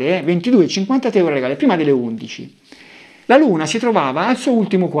legale, 22:53 ora legale, prima delle 11. La luna si trovava al suo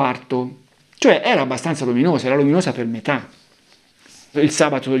ultimo quarto, cioè era abbastanza luminosa, era luminosa per metà. Il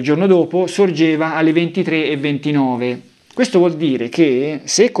sabato, il giorno dopo, sorgeva alle 23:29. Questo vuol dire che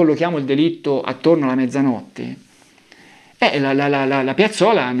se collochiamo il delitto attorno alla mezzanotte, la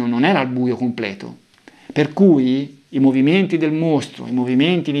piazzola non era al buio completo, per cui i movimenti del mostro, i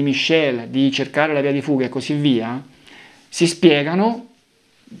movimenti di Michel di cercare la via di fuga e così via, si spiegano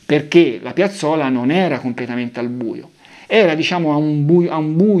perché la piazzola non era completamente al buio, era diciamo a un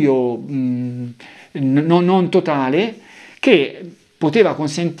buio non totale che poteva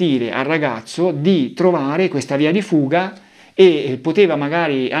consentire al ragazzo di trovare questa via di fuga e poteva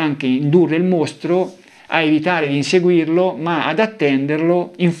magari anche indurre il mostro a evitare di inseguirlo, ma ad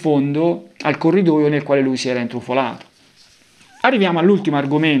attenderlo in fondo al corridoio nel quale lui si era intrufolato. Arriviamo all'ultimo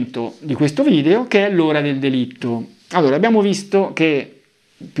argomento di questo video, che è l'ora del delitto. Allora, abbiamo visto che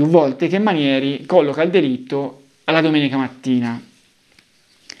più volte che Manieri colloca il delitto alla domenica mattina,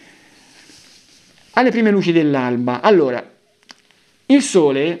 alle prime luci dell'alba. Allora, il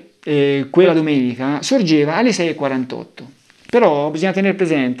sole, quella domenica, sorgeva alle 6:48. Però bisogna tenere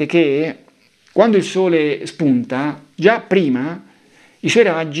presente che quando il sole spunta, già prima i suoi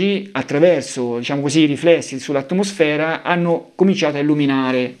raggi, attraverso diciamo così, i riflessi sull'atmosfera, hanno cominciato a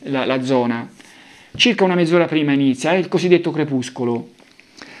illuminare la zona. Circa una mezz'ora prima inizia, è il cosiddetto crepuscolo.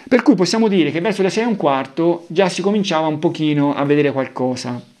 Per cui possiamo dire che verso le 6:15 già si cominciava un pochino a vedere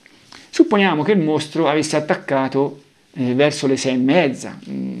qualcosa. Supponiamo che il mostro avesse attaccato verso le 6:30,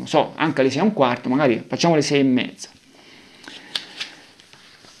 non so, anche alle 6:15, magari facciamo le 6:30.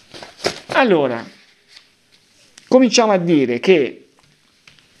 Allora, cominciamo a dire che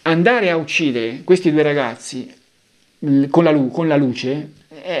andare a uccidere questi 2 ragazzi con la luce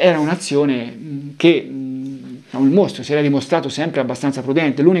era un'azione che il mostro si era dimostrato sempre abbastanza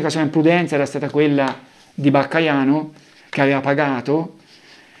prudente. L'unica sua imprudenza era stata quella di Baccaiano, che aveva pagato.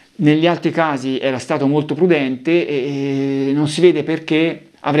 Negli altri casi era stato molto prudente e non si vede perché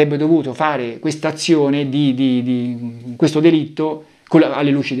avrebbe dovuto fare questa azione di questo delitto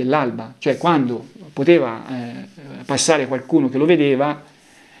alle luci dell'alba, cioè quando poteva passare qualcuno che lo vedeva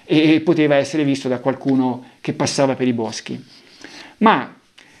e poteva essere visto da qualcuno che passava per i boschi. Ma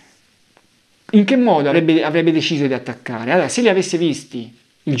in che modo avrebbe deciso di attaccare? Allora, se li avesse visti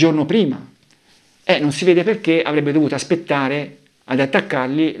il giorno prima, non si vede perché avrebbe dovuto aspettare ad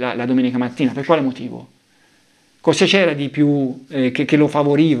attaccarli la domenica mattina. Per quale motivo? Cosa c'era di più che lo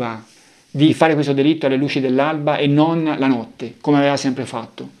favoriva di fare questo delitto alle luci dell'alba e non la notte, come aveva sempre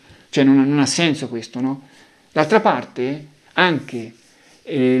fatto? Cioè non ha senso questo, no? D'altra parte, anche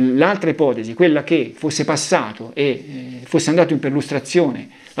l'altra ipotesi, quella che fosse passato e fosse andato in perlustrazione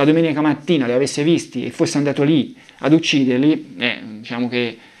la domenica mattina, li avesse visti e fosse andato lì ad ucciderli, diciamo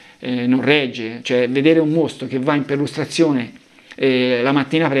che non regge. Cioè, vedere un mostro che va in perlustrazione la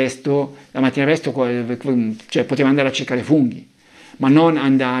mattina presto, cioè, poteva andare a cercare funghi, ma non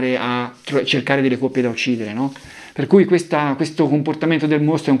andare a cercare delle coppie da uccidere, no? Per cui questo comportamento del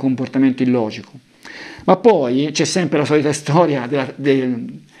mostro è un comportamento illogico. Ma poi c'è sempre la solita storia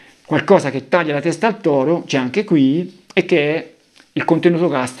qualcosa che taglia la testa al toro, c'è anche qui, e che è il contenuto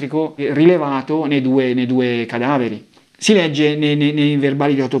gastrico rilevato nei due cadaveri. Si legge nei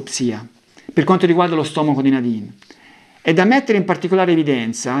verbali di autopsia. Per quanto riguarda lo stomaco di Nadine, è da mettere in particolare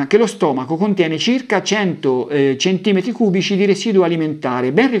evidenza che lo stomaco contiene circa 100 centimetri cubici di residuo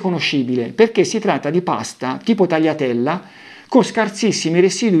alimentare, ben riconoscibile, perché si tratta di pasta tipo tagliatella con scarsissimi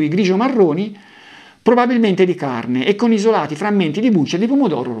residui grigio-marroni, probabilmente di carne, e con isolati frammenti di buccia di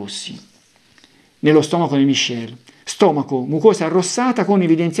pomodoro rossi. Nello stomaco di Michel, stomaco, mucosa arrossata con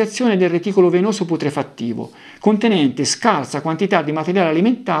evidenziazione del reticolo venoso putrefattivo, contenente scarsa quantità di materiale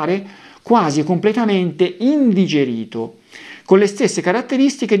alimentare quasi completamente indigerito, con le stesse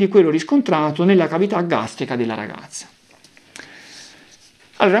caratteristiche di quello riscontrato nella cavità gastrica della ragazza.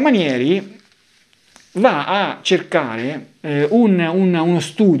 Allora Manieri va a cercare uno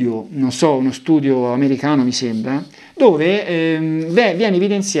studio, non so, uno studio americano mi sembra, dove viene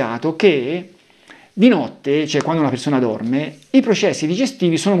evidenziato che di notte, cioè quando una persona dorme, i processi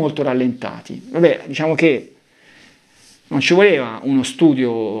digestivi sono molto rallentati. Vabbè, diciamo che non ci voleva uno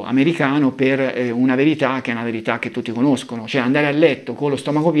studio americano per una verità che è una verità che tutti conoscono, cioè andare a letto con lo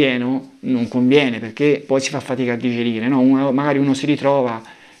stomaco pieno non conviene perché poi si fa fatica a digerire, no? Magari uno si ritrova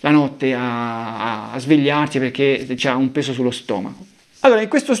la notte a svegliarsi perché c'ha un peso sullo stomaco. Allora, in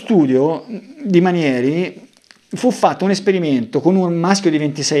questo studio di Manieri fu fatto un esperimento con un maschio di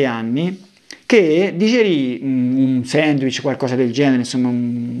 26 anni che digerì un sandwich, qualcosa del genere, insomma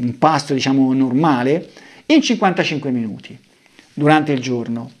un pasto diciamo normale, in 55 minuti durante il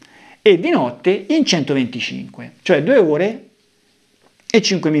giorno e di notte in 125, cioè 2 ore e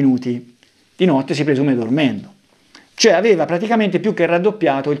 5 minuti. Di notte si presume dormendo, cioè aveva praticamente più che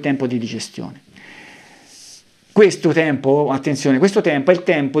raddoppiato il tempo di digestione. Questo tempo, attenzione, questo tempo è il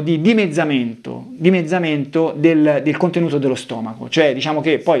tempo di dimezzamento del contenuto dello stomaco, cioè diciamo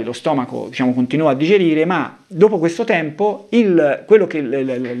che poi lo stomaco diciamo, continua a digerire, ma dopo questo tempo quello che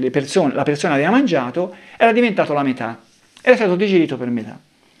la persona aveva mangiato era diventato la metà, era stato digerito per metà.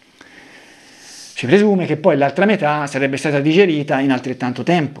 Si presume che poi l'altra metà sarebbe stata digerita in altrettanto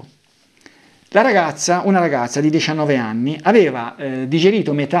tempo. Una ragazza di 19 anni aveva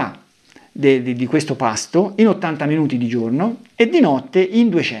digerito metà di questo pasto in 80 minuti di giorno e di notte in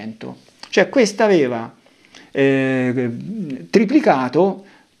 200, cioè questa aveva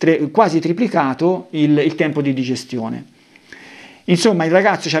quasi triplicato il tempo di digestione. Insomma, il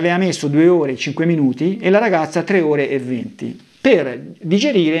ragazzo ci aveva messo 2 ore e 5 minuti e la ragazza 3 ore e 20 per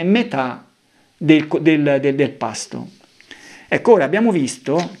digerire metà del pasto. Ecco, ora abbiamo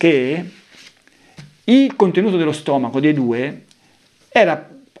visto che il contenuto dello stomaco dei due era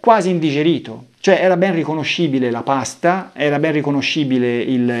quasi indigerito, cioè era ben riconoscibile la pasta, era ben riconoscibile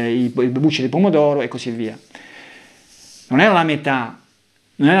i bucce di pomodoro e così via. Non era la metà,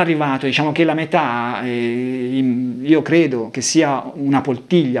 non era arrivato, diciamo che la metà, io credo che sia una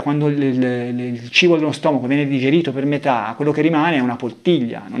poltiglia, quando il cibo dello stomaco viene digerito per metà, quello che rimane è una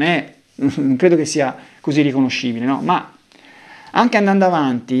poltiglia, non credo che sia così riconoscibile, no? Ma anche andando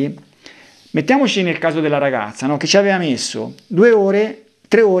avanti, mettiamoci nel caso della ragazza, no? Che ci aveva messo 2 ore,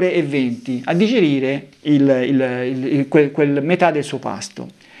 3 ore e 20 a digerire quel metà del suo pasto.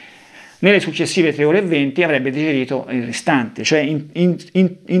 Nelle successive 3 ore e 20 avrebbe digerito il restante, cioè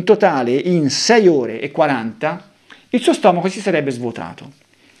in totale in 6 ore e 40 il suo stomaco si sarebbe svuotato.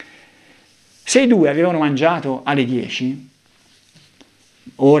 Se i due avevano mangiato alle 10,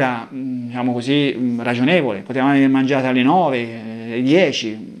 ora diciamo così ragionevole, potevano aver mangiato alle 9, alle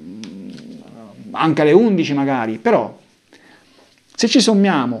 10, anche alle 11 magari, però se ci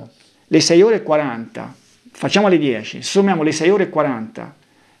sommiamo le 6 ore e 40, facciamo le 10, sommiamo le 6 ore e 40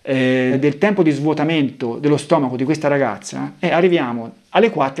 del tempo di svuotamento dello stomaco di questa ragazza e arriviamo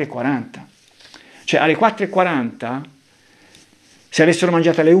alle 4 e 40. Cioè alle 4 e 40 se avessero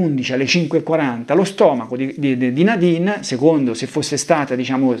mangiato alle 11, alle 5:40, lo stomaco di Nadine, secondo se fosse stata,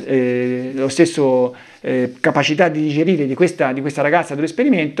 diciamo, lo stesso capacità di digerire di questa ragazza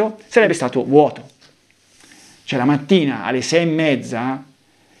dell'esperimento, sarebbe stato vuoto. Cioè la mattina alle 6:30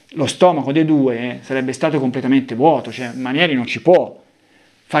 lo stomaco dei due sarebbe stato completamente vuoto, cioè Manieri non ci può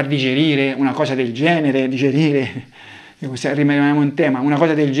far digerire una cosa del genere, rimaniamo in tema, una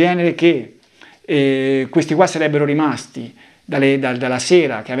cosa del genere che questi qua sarebbero rimasti dalla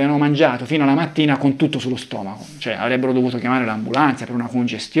sera che avevano mangiato fino alla mattina con tutto sullo stomaco, cioè avrebbero dovuto chiamare l'ambulanza per una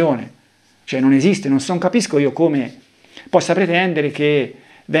congestione, cioè non esiste, non capisco io come possa pretendere che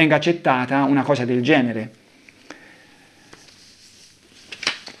venga accettata una cosa del genere.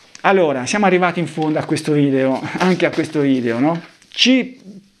 Allora, siamo arrivati in fondo a questo video, anche a questo video, no? Ci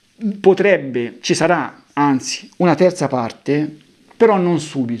sarà anzi una terza parte, però non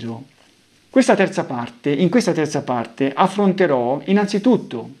subito. In questa terza parte affronterò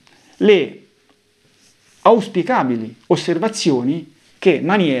innanzitutto le auspicabili osservazioni che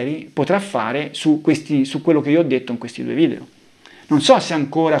Manieri potrà fare su quello che io ho detto in questi due video. Non so se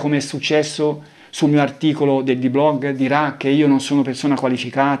ancora, come è successo sul mio articolo del blog, dirà che io non sono persona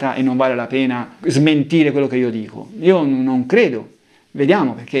qualificata e non vale la pena smentire quello che io dico. Io non credo.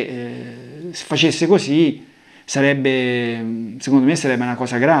 Vediamo, perché se facesse così secondo me sarebbe una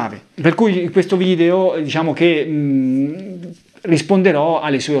cosa grave. Per cui in questo video diciamo che risponderò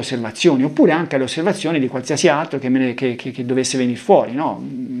alle sue osservazioni, oppure anche alle osservazioni di qualsiasi altro che dovesse venire fuori, no?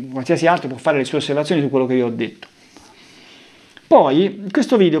 Qualsiasi altro può fare le sue osservazioni su quello che io ho detto. Poi in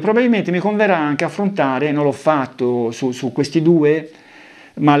questo video probabilmente mi converrà anche affrontare, non l'ho fatto su questi due,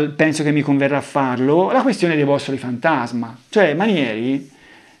 ma penso che mi converrà farlo, la questione dei bossoli fantasma. Cioè Manieri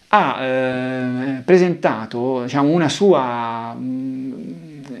ha presentato, diciamo, un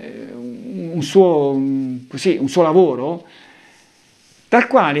suo lavoro dal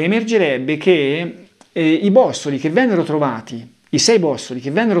quale emergerebbe che i bossoli che vennero trovati, i 6 bossoli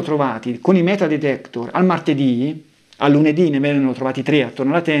che vennero trovati con i metadetector al martedì, al lunedì ne vennero trovati 3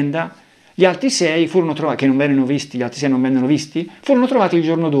 attorno alla tenda, gli altri 6 furono trovati, che non vennero visti, gli altri 6 non vennero visti, furono trovati il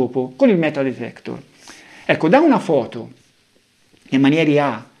giorno dopo con il metadetector. Ecco, da una foto che Manieri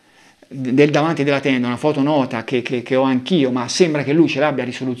ha del davanti della tenda, una foto nota che ho anch'io, ma sembra che lui ce l'abbia a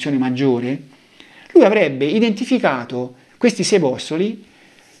risoluzione maggiore, lui avrebbe identificato questi 6 bossoli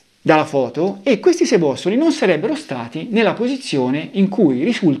dalla foto e questi 6 bossoli non sarebbero stati nella posizione in cui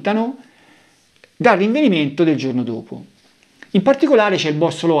risultano dal rinvenimento del giorno dopo. In particolare c'è il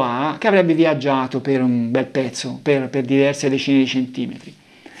bossolo A che avrebbe viaggiato per un bel pezzo, per diverse decine di centimetri,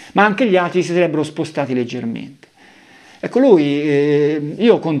 ma anche gli altri si sarebbero spostati leggermente. Ecco, lui,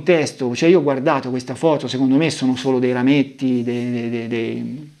 io contesto, cioè io ho guardato questa foto, secondo me sono solo dei rametti,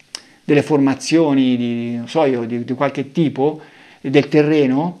 delle formazioni di qualche tipo del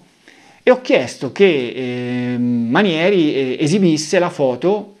terreno, e ho chiesto che Manieri esibisse la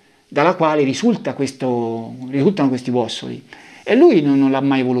foto dalla quale risultano questi bossoli, e lui non l'ha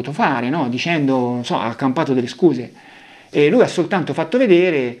mai voluto fare, no? Dicendo, ha accampato delle scuse, e lui ha soltanto fatto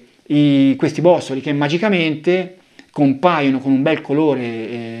vedere questi bossoli che magicamente compaiono con un bel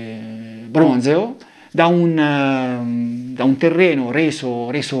colore bronzeo da un terreno reso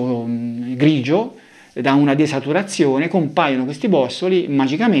grigio, da una desaturazione, compaiono questi bossoli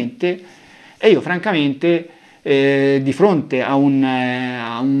magicamente, e io francamente di fronte a un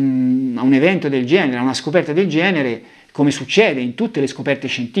evento del genere, a una scoperta del genere, come succede in tutte le scoperte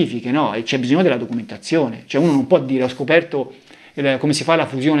scientifiche, no? C'è bisogno della documentazione, cioè uno non può dire ho scoperto come si fa la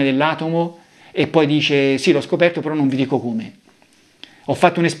fusione dell'atomo e poi dice sì, l'ho scoperto, però non vi dico come. Ho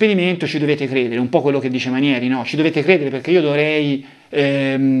fatto un esperimento, ci dovete credere, un po' quello che dice Manieri, no? Ci dovete credere perché io dovrei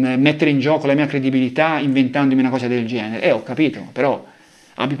mettere in gioco la mia credibilità inventandomi una cosa del genere. Ho capito, però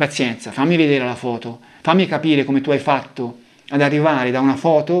abbi pazienza, fammi vedere la foto, fammi capire come tu hai fatto ad arrivare da una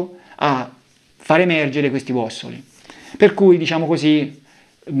foto a far emergere questi bossoli. Per cui, diciamo così,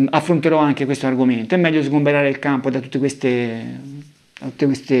 affronterò anche questo argomento. È meglio sgomberare il campo da tutte queste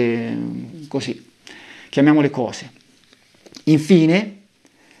così, chiamiamole cose. Infine,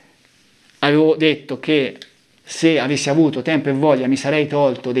 avevo detto che se avessi avuto tempo e voglia mi sarei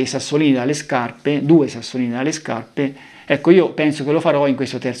tolto dei sassolini dalle scarpe, 2 sassolini dalle scarpe. Ecco, io penso che lo farò in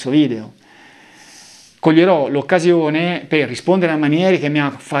questo terzo video. Coglierò l'occasione per rispondere a Manieri che mi ha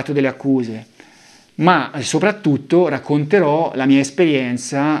fatto delle accuse, ma soprattutto racconterò la mia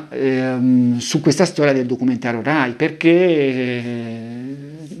esperienza su questa storia del documentario Rai, perché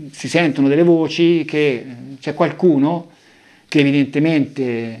si sentono delle voci che c'è qualcuno che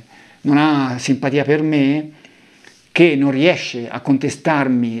evidentemente non ha simpatia per me, che non riesce a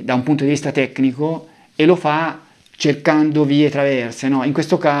contestarmi da un punto di vista tecnico e lo fa cercando vie traverse, no? In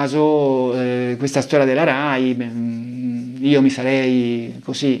questo caso questa storia della Rai, io mi sarei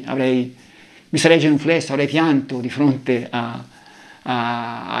così, mi sarei genuflesso, avrei pianto di fronte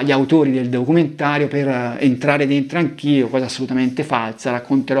agli autori del documentario per entrare dentro anch'io, cosa assolutamente falsa.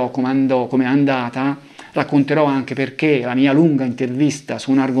 Racconterò come è andata, racconterò anche perché la mia lunga intervista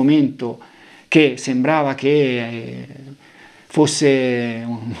su un argomento che sembrava che fosse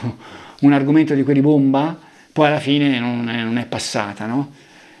un argomento di quelli bomba, poi alla fine non è passata, no?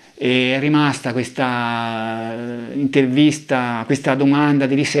 E è rimasta questa intervista, questa domanda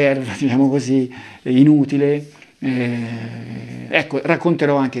di riserva, diciamo così, inutile. Ecco,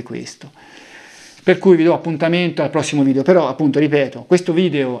 racconterò anche questo. Per cui vi do appuntamento al prossimo video, però appunto ripeto, questo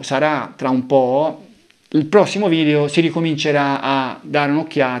video sarà tra un po', il prossimo video si ricomincerà a dare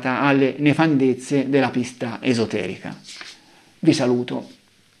un'occhiata alle nefandezze della pista esoterica. Vi saluto.